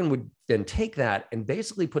Morgan would then take that and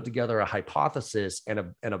basically put together a hypothesis and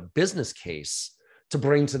a business case to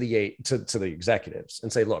bring to the executives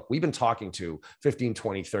and say, look, we've been talking to 15,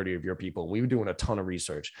 20, 30 of your people. We were doing a ton of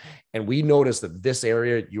research, and we noticed that this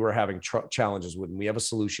area you are having challenges with, and we have a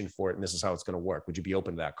solution for it, and this is how it's going to work. Would you be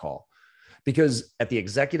open to that call? Because at the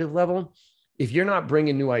executive level, if you're not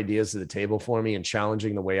bringing new ideas to the table for me and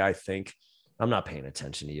challenging the way I think, I'm not paying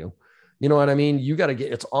attention to you. You know what I mean?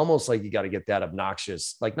 It's almost like you got to get that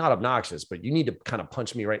obnoxious, like not obnoxious, but you need to kind of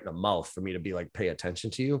punch me right in the mouth for me to be like, pay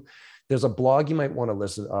attention to you. There's a blog you might want to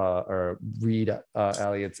listen or read,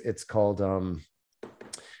 Ali. It's called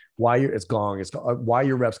Why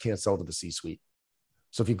Your Reps Can't Sell to the C-Suite.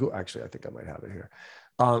 So if you go, actually, I think I might have it here.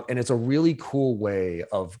 And it's a really cool way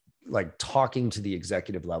of like talking to the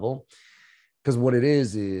executive level. Because what it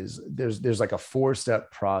is there's like a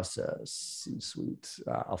 4-step process. C-suite.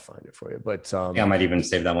 I'll find it for you. But I might even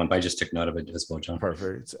save that one, but I just took note of it as well, John.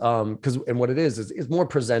 Perfect. And what it is it's more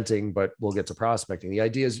presenting, but we'll get to prospecting. The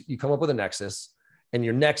idea is you come up with a nexus, and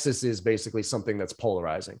your nexus is basically something that's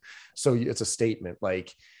polarizing. So it's a statement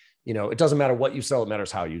like, it doesn't matter what you sell, it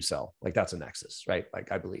matters how you sell. Like, that's a nexus, right?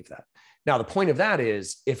 Like, I believe that. Now, the point of that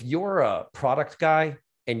is, if you're a product guy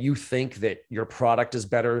and you think that your product is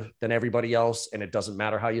better than everybody else and it doesn't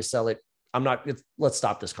matter how you sell it, let's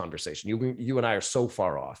stop this conversation. You and I are so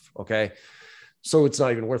far off. Okay. So it's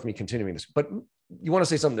not even worth me continuing this, but you want to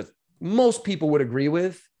say something that most people would agree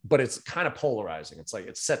with, but it's kind of polarizing. It's like,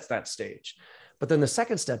 it sets that stage. But then the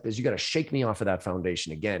second step is you got to shake me off of that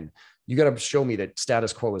foundation again. You got to show me that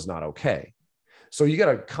status quo is not okay. So you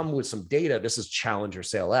got to come with some data. This is challenger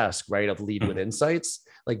sale-esque, right? Of lead with insights.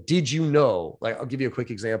 Like, did you know, like, I'll give you a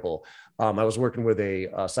quick example. I was working with a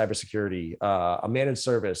cybersecurity, a managed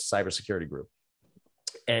service cybersecurity group.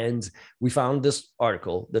 And we found this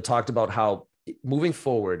article that talked about how moving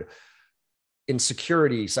forward, in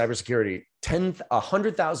security, cybersecurity,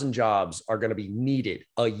 100,000 jobs are going to be needed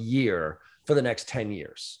a year for the next 10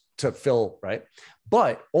 years to fill, right?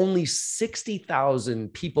 But only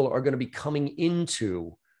 60,000 people are going to be coming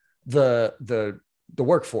into the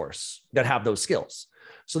workforce that have those skills.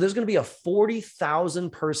 So there's going to be a 40,000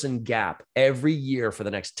 person gap every year for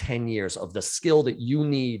the next 10 years of the skill that you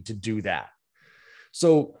need to do that.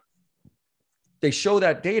 So they show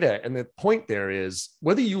that data. And the point there is,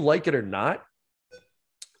 whether you like it or not,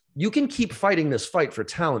 you can keep fighting this fight for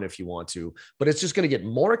talent if you want to, but it's just going to get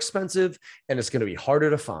more expensive and it's going to be harder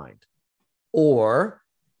to find. Or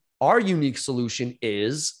our unique solution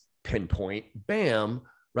is pinpoint, bam,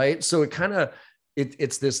 right? So it kind of,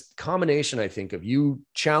 it's this combination, I think, of you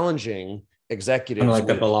challenging executives. Kind of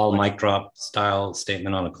like the Bilal mic drop style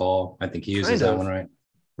statement on a call. I think he uses that one, right?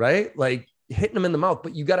 Right? Like hitting them in the mouth,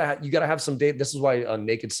 but you gotta have some data. This is why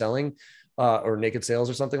Naked Selling or Naked Sales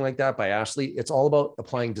or something like that by Ashley, it's all about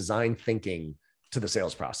applying design thinking to the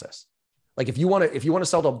sales process. Like if you want to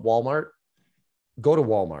sell to Walmart, go to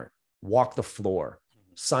Walmart, walk the floor,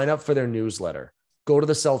 sign up for their newsletter, go to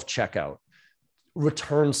the self-checkout,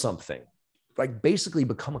 return something, like basically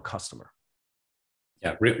become a customer.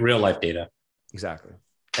 Yeah. Real life data. Exactly.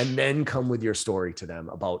 And then come with your story to them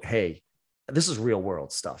about, hey, this is real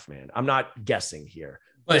world stuff, man. I'm not guessing here.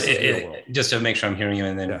 But just to make sure I'm hearing you,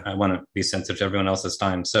 and then I want to be sensitive to everyone else's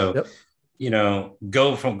time. So,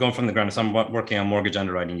 going from the ground. So I'm working on mortgage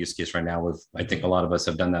underwriting use case right now. I think a lot of us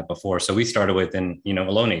have done that before. So we started with a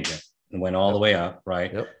loan agent and went all the way up,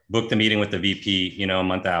 right? Booked the meeting with the VP, a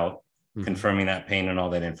month out, confirming that pain and all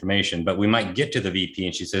that information. But we might get to the VP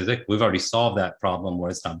and she says, look, we've already solved that problem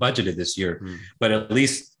where it's not budgeted this year, but at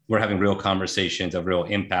least we're having real conversations of real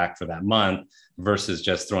impact for that month versus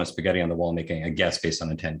just throwing spaghetti on the wall, making a guess based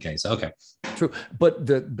on a 10K. So, okay. True. But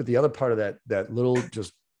the other part of that little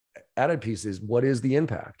just added piece is, what is the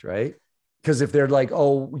impact, right? Because if they're like,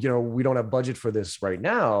 oh, we don't have budget for this right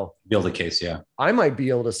now. Build a case. Yeah. I might be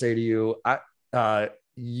able to say to you, what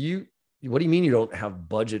do you mean you don't have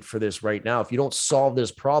budget for this right now? If you don't solve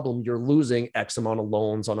this problem, you're losing X amount of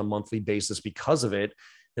loans on a monthly basis because of it.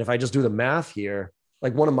 And if I just do the math here,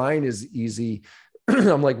 like one of mine is easy.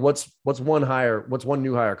 I'm like, what's one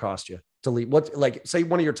new hire cost you to leave? Say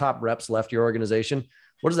one of your top reps left your organization.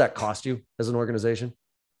 What does that cost you as an organization?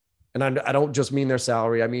 And I don't just mean their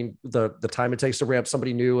salary. I mean the time it takes to ramp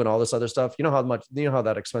somebody new and all this other stuff. You know how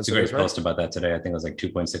that expensive is. It's a great post about that today. I think it was like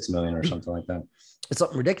 2.6 million or something like that. It's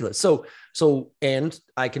something ridiculous. So, and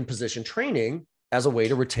I can position training as a way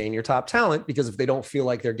to retain your top talent, because if they don't feel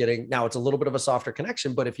like they're getting, now it's a little bit of a softer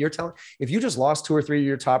connection, but if you just lost 2 or 3 of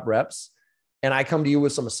your top reps and I come to you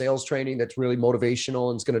with some sales training that's really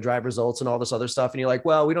motivational and it's going to drive results and all this other stuff, and you're like,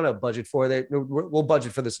 well, we don't have budget for that. We'll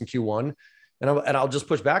budget for this in Q1. And I'll just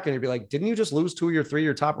push back and you'd be like, didn't you just lose 2 or 3 of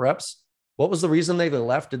your top reps? What was the reason they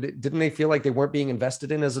left? Didn't they feel like they weren't being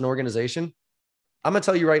invested in as an organization? I'm going to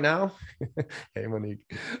tell you right now. Hey, Monique.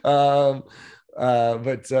 I'm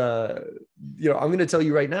going to tell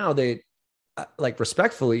you right now that, like,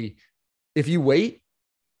 respectfully, if you wait,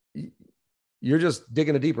 you're just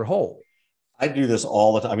digging a deeper hole. I do this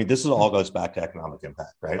all the time. I mean, this all goes back to economic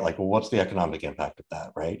impact, right? Like, well, what's the economic impact of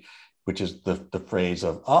that, right? Which is the phrase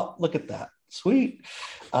of, oh, look at that, sweet.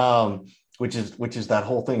 Which is that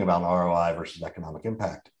whole thing about ROI versus economic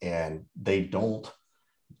impact. And they don't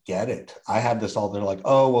get it. I have this all, they're like,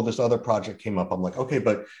 oh, well, this other project came up. I'm like, okay,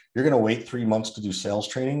 but you're going to wait 3 months to do sales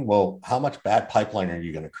training. Well, how much bad pipeline are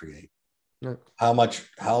you going to create? Yeah.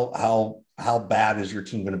 How bad is your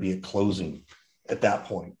team going to be at closing at that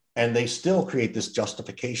point? And they still create this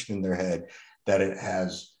justification in their head that it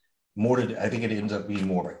has more to, I think it ends up being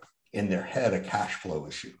more in their head, a cash flow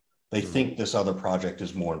issue. They think this other project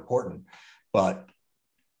is more important, but,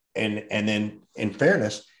 and then in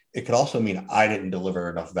fairness, it could also mean I didn't deliver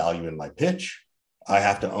enough value in my pitch. I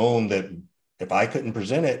have to own that if I couldn't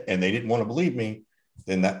present it and they didn't want to believe me,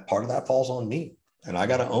 then that part of that falls on me. And I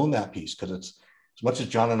got to own that piece, because it's, as much as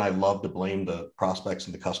John and I love to blame the prospects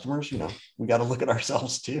and the customers, we got to look at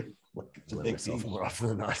ourselves too. More often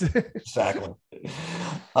than not. Exactly.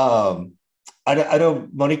 I know,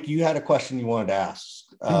 Monique, you had a question you wanted to ask.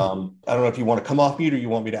 I don't know if you want to come off mute or you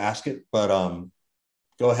want me to ask it, but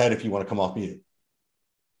go ahead if you want to come off mute.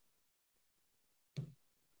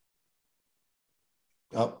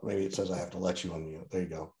 Oh, maybe it says I have to let you unmute. There you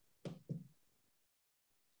go.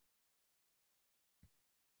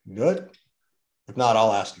 Good. If not,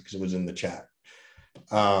 I'll ask it because it was in the chat.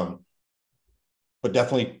 But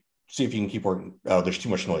definitely see if you can keep working. Oh, there's too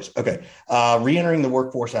much noise. Okay. Re-entering the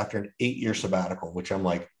workforce after an 8-year sabbatical, which I'm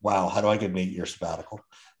like, wow, how do I get an 8-year sabbatical?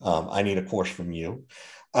 I need a course from you.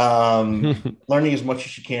 Learning as much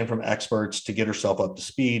as you can from experts to get herself up to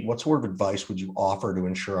speed. What sort of advice would you offer to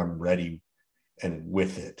ensure I'm ready and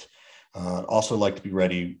with it? Also like to be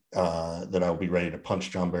ready, that I'll be ready to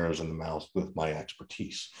punch John Barrows in the mouth with my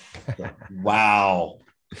expertise. So, wow.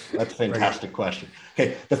 That's a fantastic question.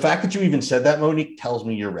 Okay. The fact that you even said that, Monique, tells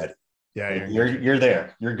me you're ready. Yeah. You're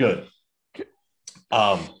there. You're good.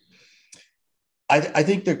 I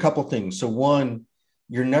think there are a couple of things. So one,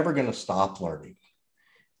 you're never going to stop learning.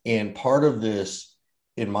 And part of this,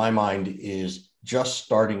 in my mind, is just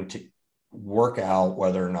starting to work out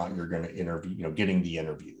whether or not you're going to interview, getting the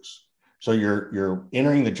interviews. So you're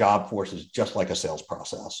entering the job force is just like a sales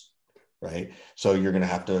process, right? So you're going to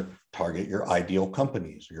have to target your ideal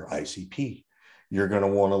companies, your ICP. You're going to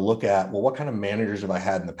want to look at, well, what kind of managers have I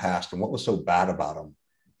had in the past and what was so bad about them?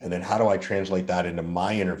 And then how do I translate that into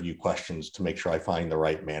my interview questions to make sure I find the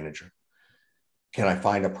right manager? Can I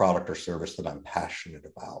find a product or service that I'm passionate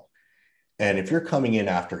about? And if you're coming in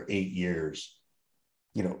after 8 years,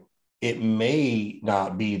 it may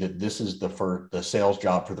not be that this is the sales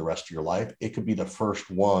job for the rest of your life. It could be the first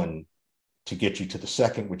one to get you to the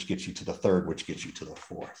second, which gets you to the third, which gets you to the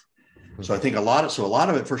fourth. Mm-hmm. So I think a lot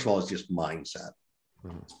of it, first of all, is just mindset.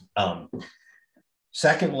 Mm-hmm.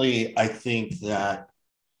 Secondly, I think that,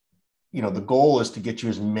 the goal is to get you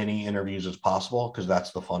as many interviews as possible because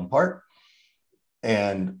that's the fun part.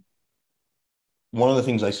 And one of the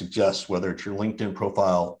things I suggest, whether it's your LinkedIn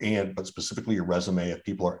profile but specifically your resume, if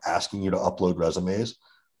people are asking you to upload resumes,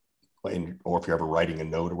 or if you're ever writing a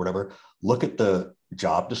note or whatever, look at the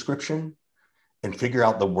job description and figure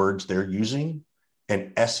out the words they're using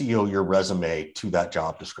and SEO your resume to that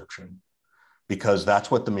job description, because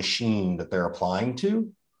that's what the machine that they're applying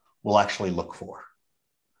to will actually look for.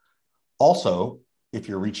 Also, if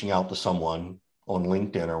you're reaching out to someone on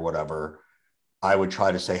LinkedIn or whatever, I would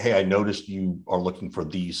try to say, hey, I noticed you are looking for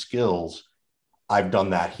these skills. I've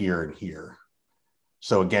done that here and here.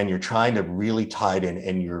 So again, you're trying to really tie it in,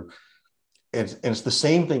 and it's the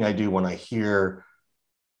same thing I do when I hear,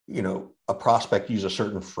 a prospect use a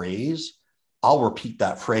certain phrase. I'll repeat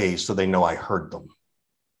that phrase so they know I heard them,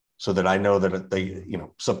 so that I know that they,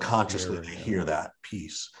 subconsciously they hear that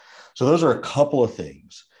piece. So those are a couple of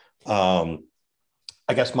things. I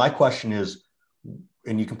guess my question is,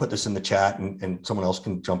 and you can put this in the chat and someone else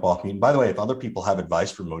can jump off me. And by the way, if other people have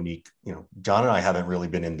advice for Monique, John and I haven't really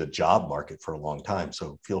been in the job market for a long time,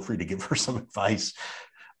 so feel free to give her some advice.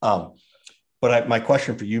 But my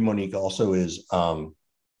question for you, Monique, also is,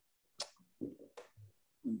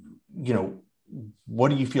 what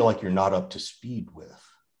do you feel like you're not up to speed with?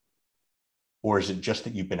 Or is it just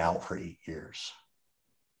that you've been out for 8 years?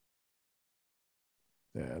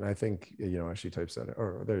 Yeah, and I think, she types that.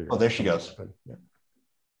 Or there you go. Oh, there she goes. Yeah.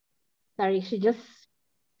 Sorry, she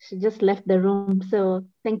just left the room. So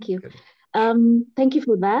thank you. Thank you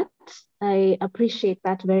for that. I appreciate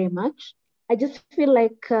that very much. I just feel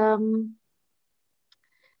like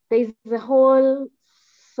there's a whole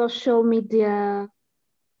social media.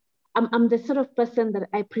 I'm the sort of person that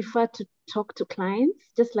I prefer to talk to clients,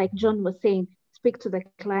 just like John was saying, speak to the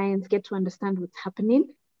clients, get to understand what's happening.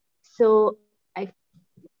 So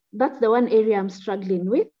that's the one area I'm struggling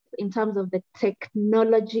with in terms of the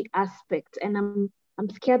technology aspect. And I'm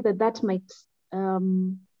scared that might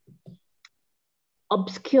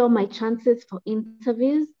obscure my chances for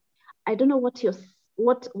interviews. I don't know what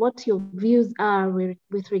your views are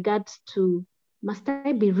with regards to, must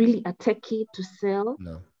I be really a techie to sell?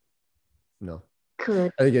 No.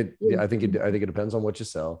 Could I think it depends on what you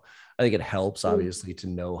sell. I think it helps, obviously, to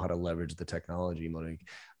know how to leverage the technology, Monique.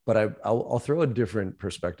 But I'll throw a different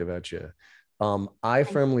perspective at you. I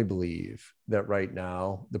firmly believe that right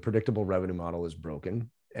now the predictable revenue model is broken,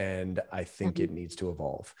 and I think it needs to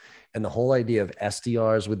evolve. And the whole idea of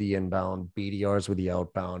SDRs with the inbound, BDRs with the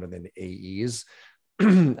outbound, and then AEs,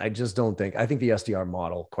 I just don't think. I think the SDR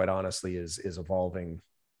model, quite honestly, is evolving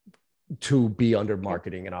to be under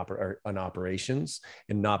marketing and operations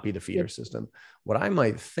and not be the feeder system. What I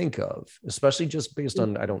might think of, especially just based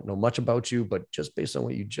on, I don't know much about you, but just based on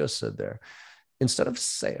what you just said there, instead of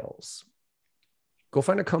sales, go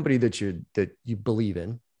find a company that you believe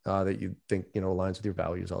in, that you think, aligns with your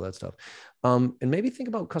values, all that stuff. And maybe think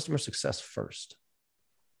about customer success first.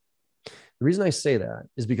 The reason I say that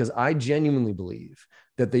is because I genuinely believe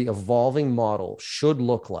that the evolving model should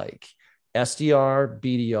look like SDR,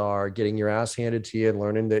 BDR, getting your ass handed to you and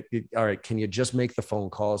learning that, all right, can you just make the phone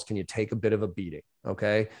calls? Can you take a bit of a beating?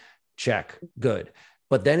 Okay, check, good.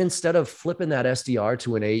 But then instead of flipping that SDR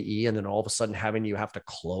to an AE and then all of a sudden having you have to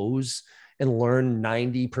close and learn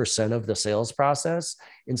 90% of the sales process,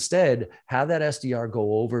 instead have that SDR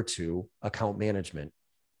go over to account management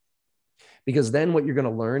because then what you're going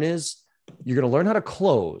to learn is you're going to learn how to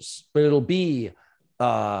close, but it'll be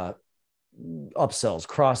upsells,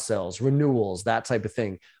 cross sells, renewals, that type of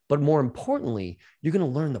thing. But more importantly, you're going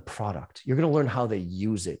to learn the product. You're going to learn how they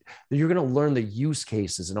use it. You're going to learn the use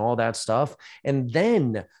cases and all that stuff. And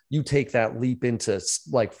then you take that leap into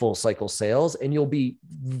like full cycle sales, and you'll be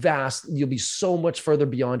so much further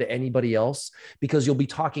beyond anybody else, because you'll be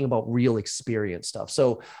talking about real experience stuff.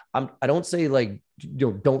 So I don't say like,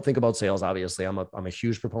 don't think about sales. Obviously, I'm a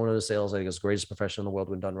huge proponent of sales. I think it's the greatest profession in the world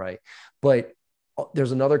when done right. But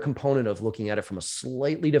there's another component of looking at it from a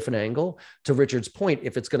slightly different angle. To Richard's point,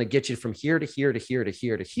 if it's going to get you from here to here to here to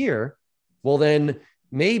here to here, well, then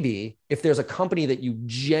maybe if there's a company that you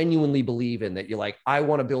genuinely believe in, that you're like, I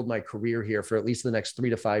want to build my career here for at least the next 3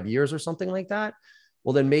 to 5 years or something like that,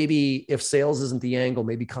 well, then maybe if sales isn't the angle,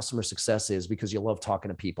 maybe customer success is, because you love talking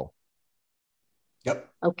to people. Yep.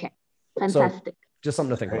 Okay. Fantastic. So just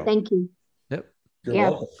something to think about. Thank you. Yep. You're Yeah.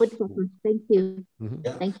 welcome. Thank you. Mhm.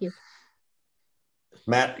 Yeah. Thank you.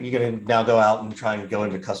 Matt, you're going to now go out and try and go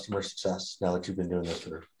into customer success now that you've been doing this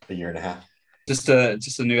for a year and a half. Just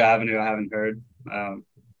a new avenue I haven't heard.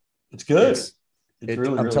 It's good. It's really,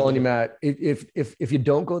 I'm really telling you, good. Matt, if you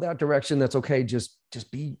don't go that direction, that's okay. Just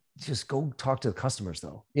go talk to the customers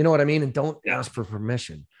though. You know what I mean? And don't ask for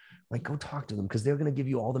permission. Like, go talk to them, because they're going to give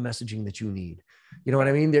you all the messaging that you need. You know what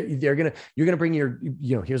I mean? You're going to bring your,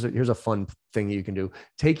 here's a fun thing you can do.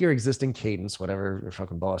 Take your existing cadence, whatever your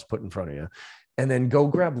fucking boss put in front of you, and then go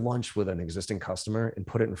grab lunch with an existing customer and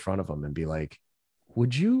put it in front of them and be like,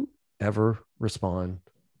 would you ever respond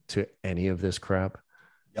to any of this crap?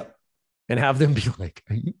 Yep. And have them be like,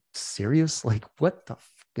 are you serious? Like, what the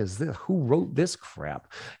fuck is this? Who wrote this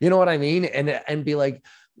crap? You know what I mean? And be like,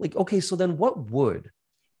 okay, so then what would?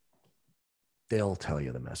 They'll tell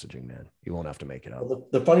you the messaging, man. You won't have to make it up. Well,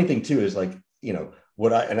 the funny thing too is, like,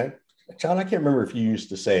 John, I can't remember if you used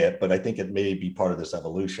to say it, but I think it may be part of this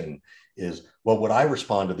evolution is, well, would I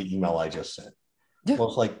respond to the email I just sent? Yeah. Well,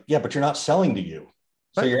 it's like, yeah, but you're not selling to you.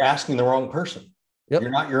 So Right. You're asking the wrong person. Yep.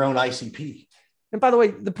 You're not your own ICP. And by the way,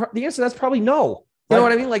 the answer to that's probably no. You know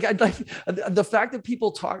what I mean? Like, the fact that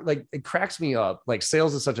people talk, like, it cracks me up. Like,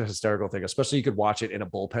 sales is such a hysterical thing, especially you could watch it in a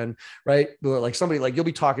bullpen, right? Like, somebody, like, you'll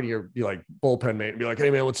be talking to your bullpen mate and be like, hey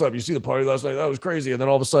man, what's up? You see the party last night? That was crazy. And then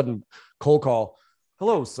all of a sudden, cold call.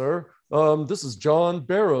 Hello, sir. This is John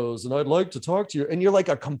Barrows, and I'd like to talk to you. And you're like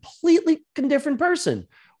a completely different person.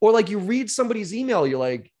 Or like, you read somebody's email, you're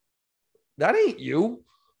like, that ain't you.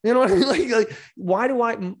 You know what I mean? Like, why do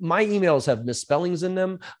my emails have misspellings in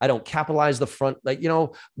them? I don't capitalize the front. Like,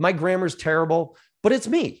 my grammar's terrible, but it's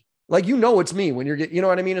me. Like, it's me when you know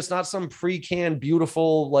what I mean? It's not some pre-canned,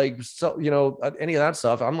 beautiful, like, so, any of that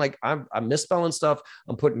stuff. I'm like, I'm misspelling stuff.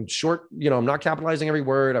 I'm putting short, I'm not capitalizing every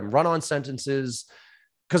word. I'm run-on sentences.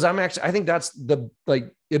 Cause I think that's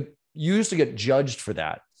you used to get judged for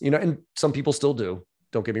that, and some people still do.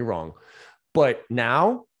 Don't get me wrong. But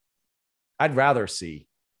now I'd rather see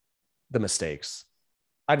the mistakes.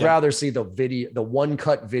 I'd rather see the video, the one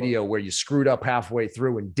cut video where you screwed up halfway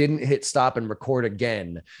through and didn't hit stop and record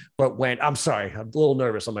again, but I'm sorry, I'm a little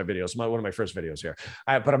nervous on my videos. One of my first videos here,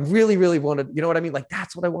 but I'm really, really wanted, you know what I mean? Like,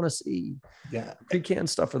 that's what I want to see. Yeah. Pre-canned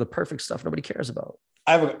stuff or the perfect stuff nobody cares about.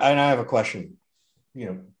 I have a question.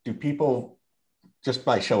 Do people, just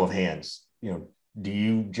by show of hands, do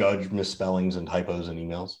you judge misspellings and typos in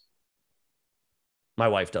emails? My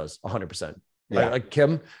wife does 100%. Yeah. Like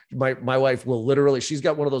Kim, my wife will literally, she's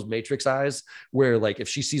got one of those matrix eyes where, like, if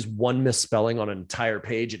she sees one misspelling on an entire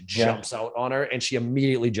page, it jumps out on her and she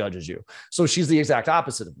immediately judges you. So she's the exact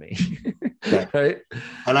opposite of me. Right.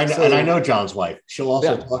 And I know John's wife. She'll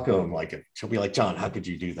also talk to him like it. She'll be like, John, how could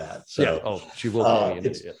you do that? So yeah. Oh, she will call me an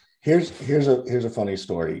idiot. Here's a funny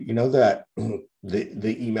story. You know that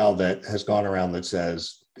the email that has gone around that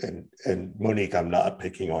says, and Monique, I'm not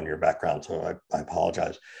picking on your background, so I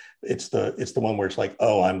apologize. It's the one where it's like,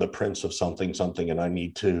 oh, I'm the prince of something, and I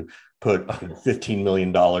need to put $15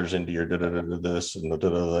 million into your this and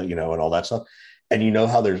and all that stuff. And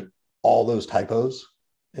how there's all those typos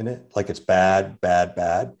in it, like it's bad.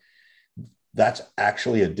 That's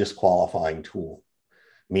actually a disqualifying tool,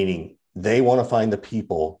 meaning they want to find the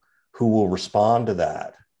people who will respond to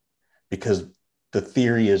that, because the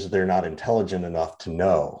theory is they're not intelligent enough to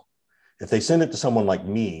know. If they send it to someone like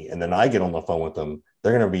me and then I get on the phone with them,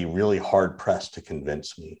 they're going to be really hard pressed to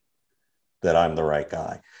convince me that I'm the right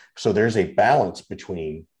guy. So there's a balance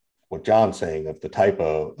between what John's saying of the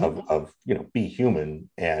typo of be human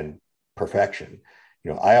and perfection.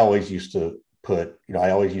 I always used to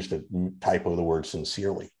typo the word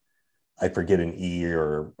sincerely. I forget an E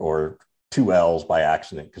or two L's by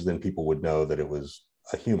accident, because then people would know that it was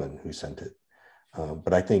a human who sent it.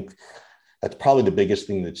 But I think that's probably the biggest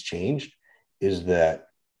thing that's changed, is that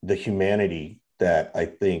the humanity that I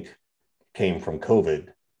think came from COVID,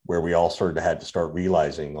 where we all had to start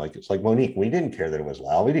realizing, like, it's like, Monique, we didn't care that it was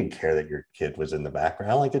loud. We didn't care that your kid was in the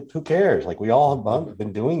background. Like, who cares? Like, we all have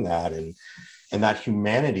been doing that. And that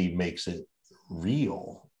humanity makes it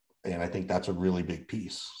real. And I think that's a really big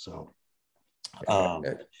piece. So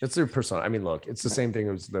it's their persona. I mean, look, it's the same thing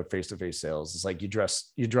as the face-to-face sales. It's like you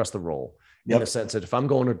dress the role. In the sense that if I'm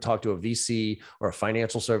going to talk to a VC or a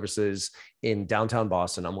financial services in downtown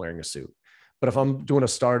Boston, I'm wearing a suit. But if I'm doing a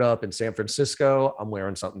startup in San Francisco, I'm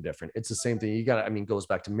wearing something different. It's the same thing. It goes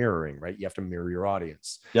back to mirroring, right? You have to mirror your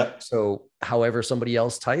audience. Yep. So however somebody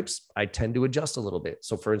else types, I tend to adjust a little bit.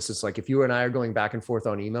 So for instance, like if you and I are going back and forth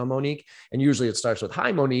on email, Monique, and usually it starts with,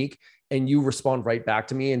 "Hi, Monique," and you respond right back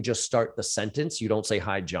to me and just start the sentence. You don't say,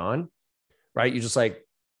 "Hi, John," right? You just like,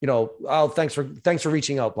 "Oh, thanks for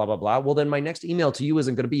reaching out, blah, blah, blah." Well, then my next email to you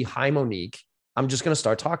isn't going to be, "Hi, Monique." I'm just going to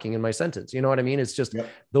start talking in my sentence. You know what I mean? It's just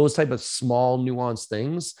those type of small nuanced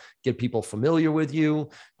things get people familiar with you,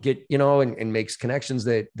 and makes connections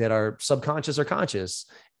that are subconscious or conscious.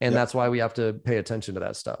 And that's why we have to pay attention to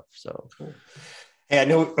that stuff. So. Hey, I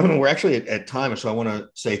know we're actually at time, so I want to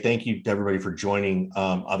say thank you to everybody for joining.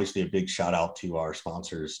 Obviously, a big shout out to our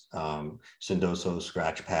sponsors, Sendoso,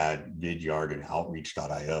 Scratchpad, Vidyard, and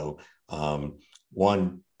Outreach.io.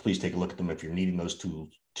 One, please take a look at them if you're needing those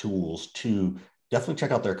tools. Two, definitely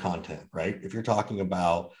check out their content, right? If you're talking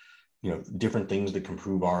about, different things that can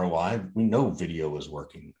improve ROI, we know video is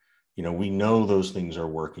working. We know those things are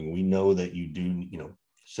working. We know that you do,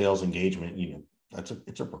 sales engagement,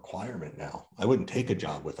 it's a requirement now. I wouldn't take a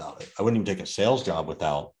job without it. I wouldn't even take a sales job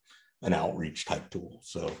without an outreach type tool.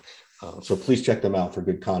 So please check them out for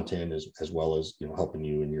good content as well as, helping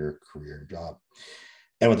you in your career and job.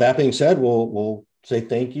 And with that being said, we'll say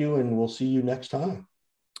thank you and we'll see you next time.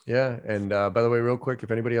 Yeah. And by the way, real quick, if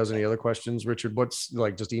anybody has any other questions, Richard, what's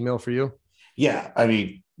just email for you? Yeah. I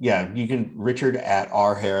mean, you can Richard at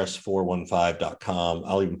rharris415.com.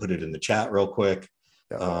 I'll even put it in the chat real quick.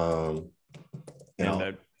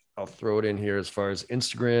 I'll throw it in here as far as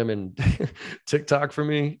Instagram and TikTok for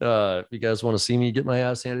me. If you guys want to see me get my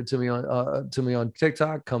ass handed to me on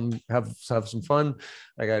TikTok, come have some fun.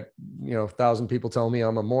 I got 1,000 people telling me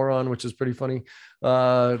I'm a moron, which is pretty funny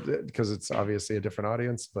because it's obviously a different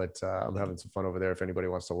audience. But I'm having some fun over there. If anybody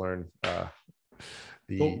wants to learn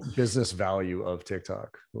the business value of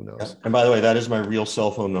TikTok, who knows? Yeah. And by the way, that is my real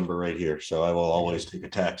cell phone number right here. So I will always take a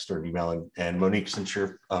text or an email. And Monique, since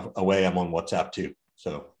you're away, I'm on WhatsApp too.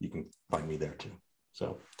 So you can find me there too.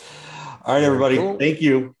 So, all right, everybody. Cool. Thank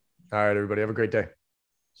you. All right, everybody. Have a great day.